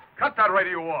up! Cut that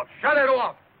radio off. Shut it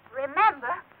off. Remember,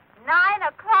 9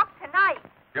 o'clock tonight.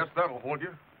 Guess that'll hold you.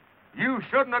 You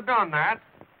shouldn't have done that.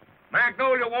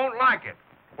 Magnolia won't like it.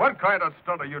 What kind of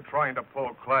stunt are you trying to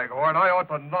pull, Claghorn? I ought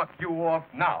to knock you off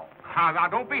now. Now,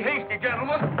 don't be hasty,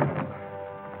 gentlemen.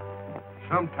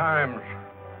 Sometimes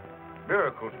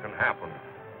miracles can happen.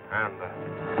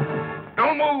 And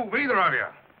don't move, either of you,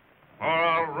 or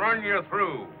I'll run you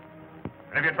through.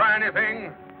 And if you try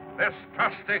anything, this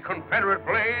trusty Confederate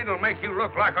blade will make you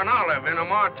look like an olive in a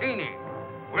martini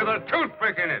with a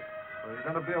toothpick in it. Well, you're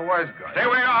going to be a wise guy. Stay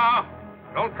where you are.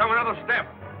 Don't come another step.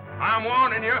 I'm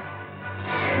warning you.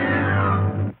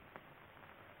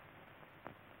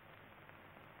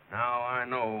 Now I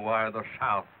know why the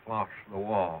South lost the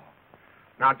war.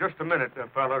 Now, just a minute,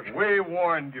 fellas. We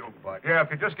warned you, Bud. Yeah, if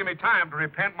you just give me time to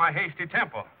repent my hasty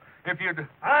temper. If you'd...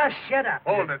 Shut up.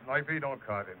 Hold it, Knifey. Don't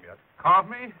carve him yet. Carve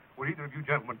me? Would either of you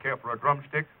gentlemen care for a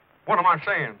drumstick? What am I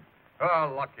saying?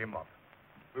 Lock him up.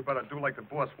 We better do like the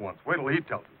boss wants. Wait till he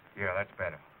tells us. Yeah, that's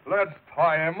better. Let's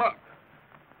tie him up.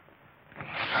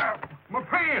 My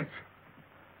pants!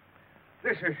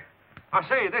 This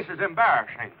is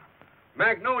embarrassing.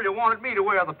 Magnolia wanted me to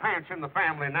wear the pants in the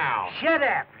family now. Shut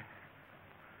up.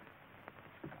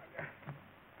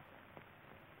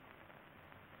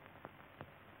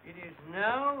 It is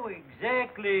now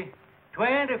exactly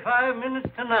 25 minutes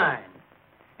to 9,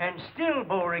 and still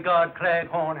Beauregard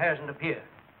Claghorn hasn't appeared.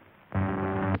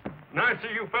 Nice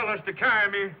of you fellas to carry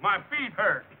me. My feet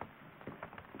hurt.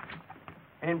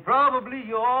 And probably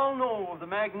you all know the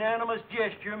magnanimous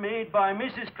gesture made by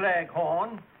Mrs.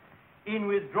 Claghorn in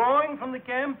withdrawing from the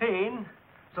campaign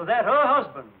so that her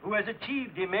husband, who has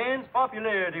achieved immense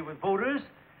popularity with voters,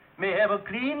 may have a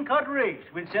clean-cut race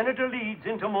with Senator Leeds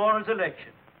in tomorrow's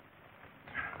election.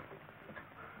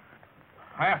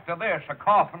 After this, a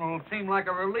coffin will seem like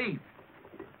a relief.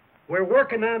 We're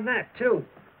working on that, too.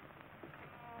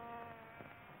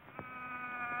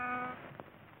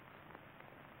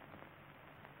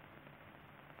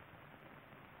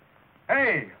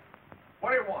 Hey,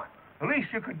 What do you want? the least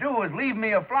you could do is leave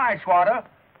me a fly swatter.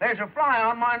 There's a fly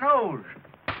on my nose.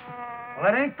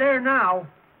 Well, it ain't there now.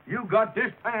 You got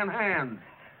dishpan hands.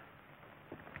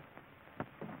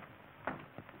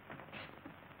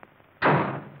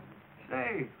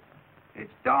 Say,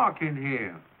 it's dark in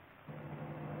here.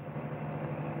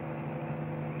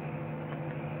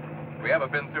 We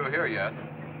haven't been through here yet.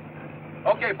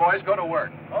 Okay, boys, go to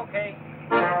work. Okay.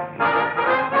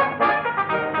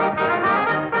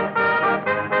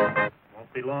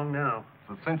 Won't be long now.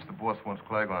 So since the boss wants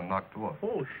Claghorn knocked off,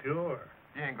 Oh, sure.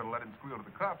 you ain't gonna let him squeal to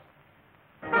the cops.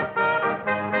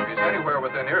 If he's anywhere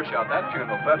within earshot, that tune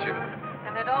will fetch him.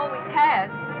 And it always has.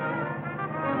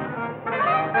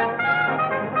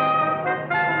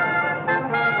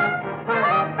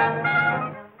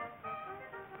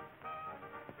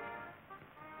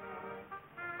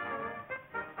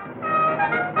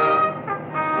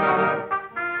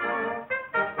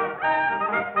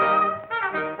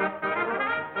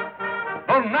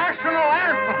 the national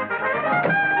anthem.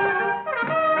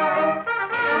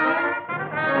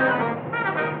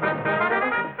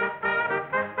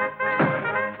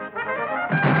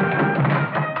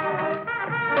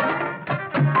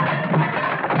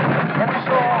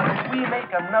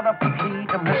 Another plea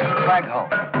to Mr. Claghorn.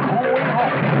 Going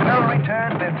home. He'll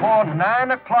return before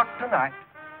 9 o'clock tonight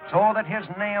so that his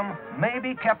name may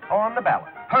be kept on the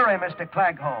ballot. Hurry, Mr.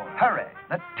 Claghorn. Hurry.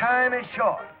 The time is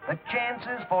short. The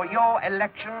chances for your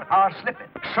election are slipping.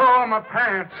 So are my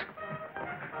pants.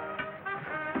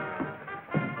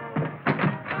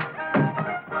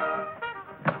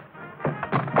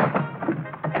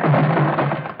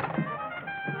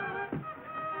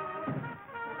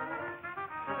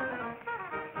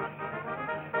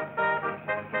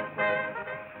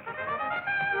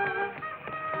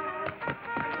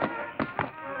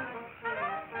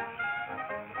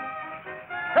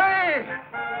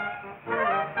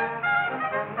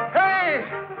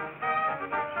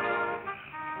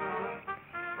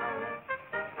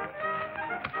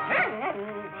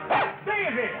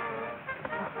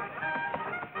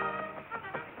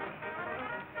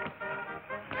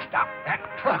 Stop that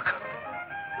truck.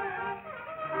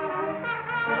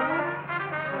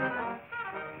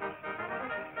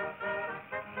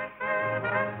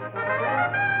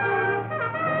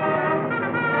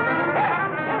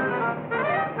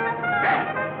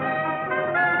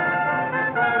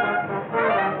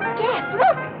 Dad,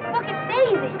 look! Look, it's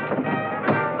Daisy.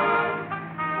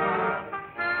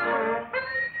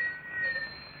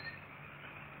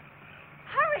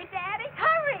 Hurry, Daddy,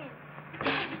 hurry!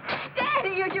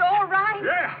 Daddy, are you all right?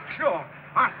 Yeah, sure.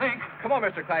 I think. Come on,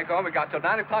 Mr. Claghorn. We got till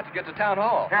 9 o'clock to get to town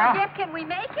hall. Jeff, can we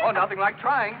make it? Oh, nothing like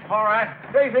trying. All right.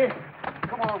 Daisy,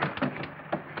 come on.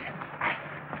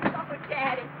 Oh,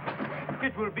 Daddy.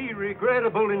 It will be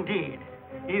regrettable indeed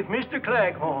if Mr.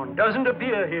 Claghorn doesn't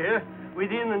appear here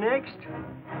within the next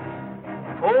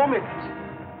 4 minutes.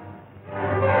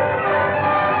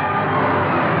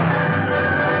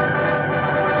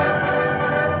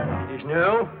 It is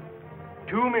now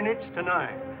 2 minutes to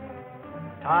 9.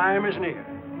 Time is near.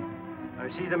 I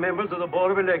see the members of the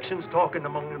Board of Elections talking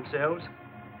among themselves.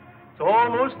 It's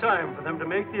almost time for them to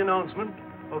make the announcement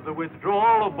of the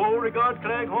withdrawal of Beauregard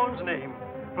Claghorn's name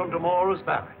from tomorrow's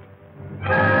ballot.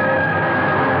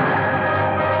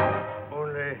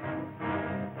 Only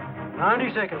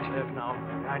 90 seconds left now.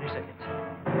 90 seconds.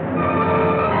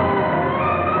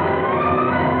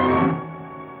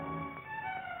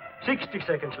 $60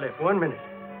 seconds left. 1 minute.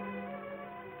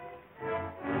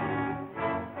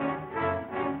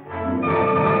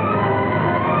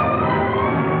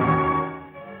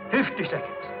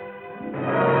 Seconds.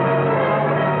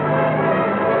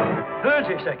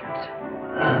 30 seconds.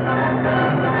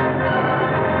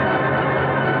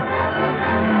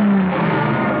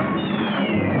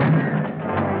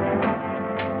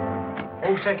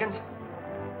 4 seconds.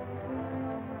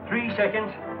 3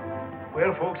 seconds.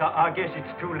 Well, folks, I guess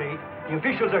it's too late. The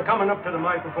officials are coming up to the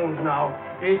microphones now.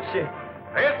 It's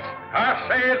I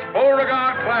say it's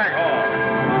Beauregard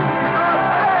Claghorn.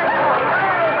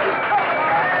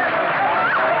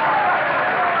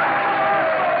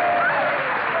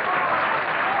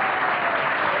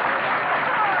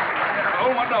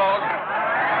 Oh, my dog.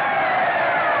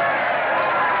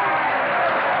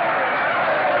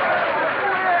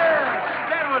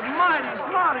 That was mighty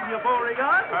smart of you,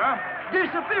 Beauregard. Huh?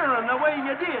 Disappearing the way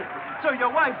you did, so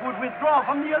your wife would withdraw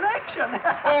from the election.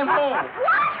 Oh, no. What?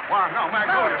 Why, no,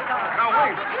 Magnolia. Now,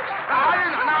 wait.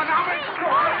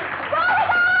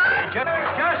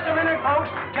 Just a minute, folks.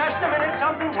 Just a minute.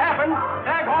 Something's happened.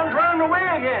 Claghorn's running away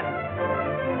again.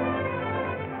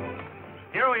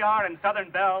 Here we are in Southern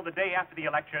Belle the day after the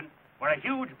election, where a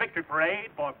huge victory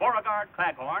parade for Beauregard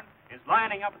Claghorn is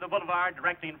lining up at the boulevard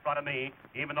directly in front of me,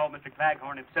 even though Mr.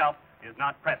 Claghorn himself is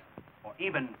not present. For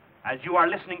even as you are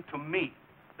listening to me,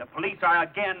 the police are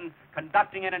again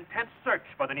conducting an intense search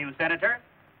for the new senator,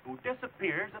 who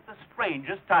disappears at the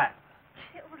strangest time.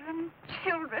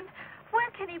 Children, where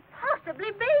can he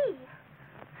possibly be?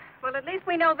 Well, at least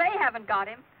we know they haven't got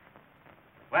him.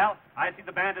 Well, I see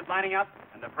the band is lining up,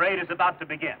 and the parade is about to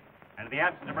begin. And in the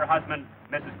absence of her husband,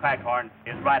 Mrs. Claghorn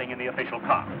is riding in the official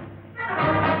car.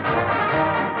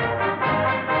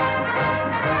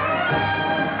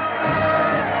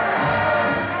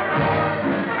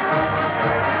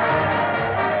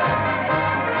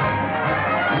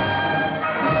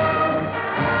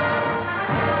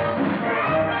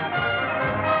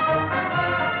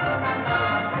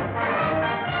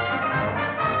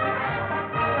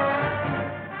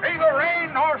 Neither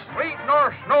rain nor sleet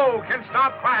nor snow can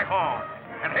stop Claghorn.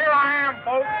 And here I am,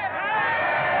 folks,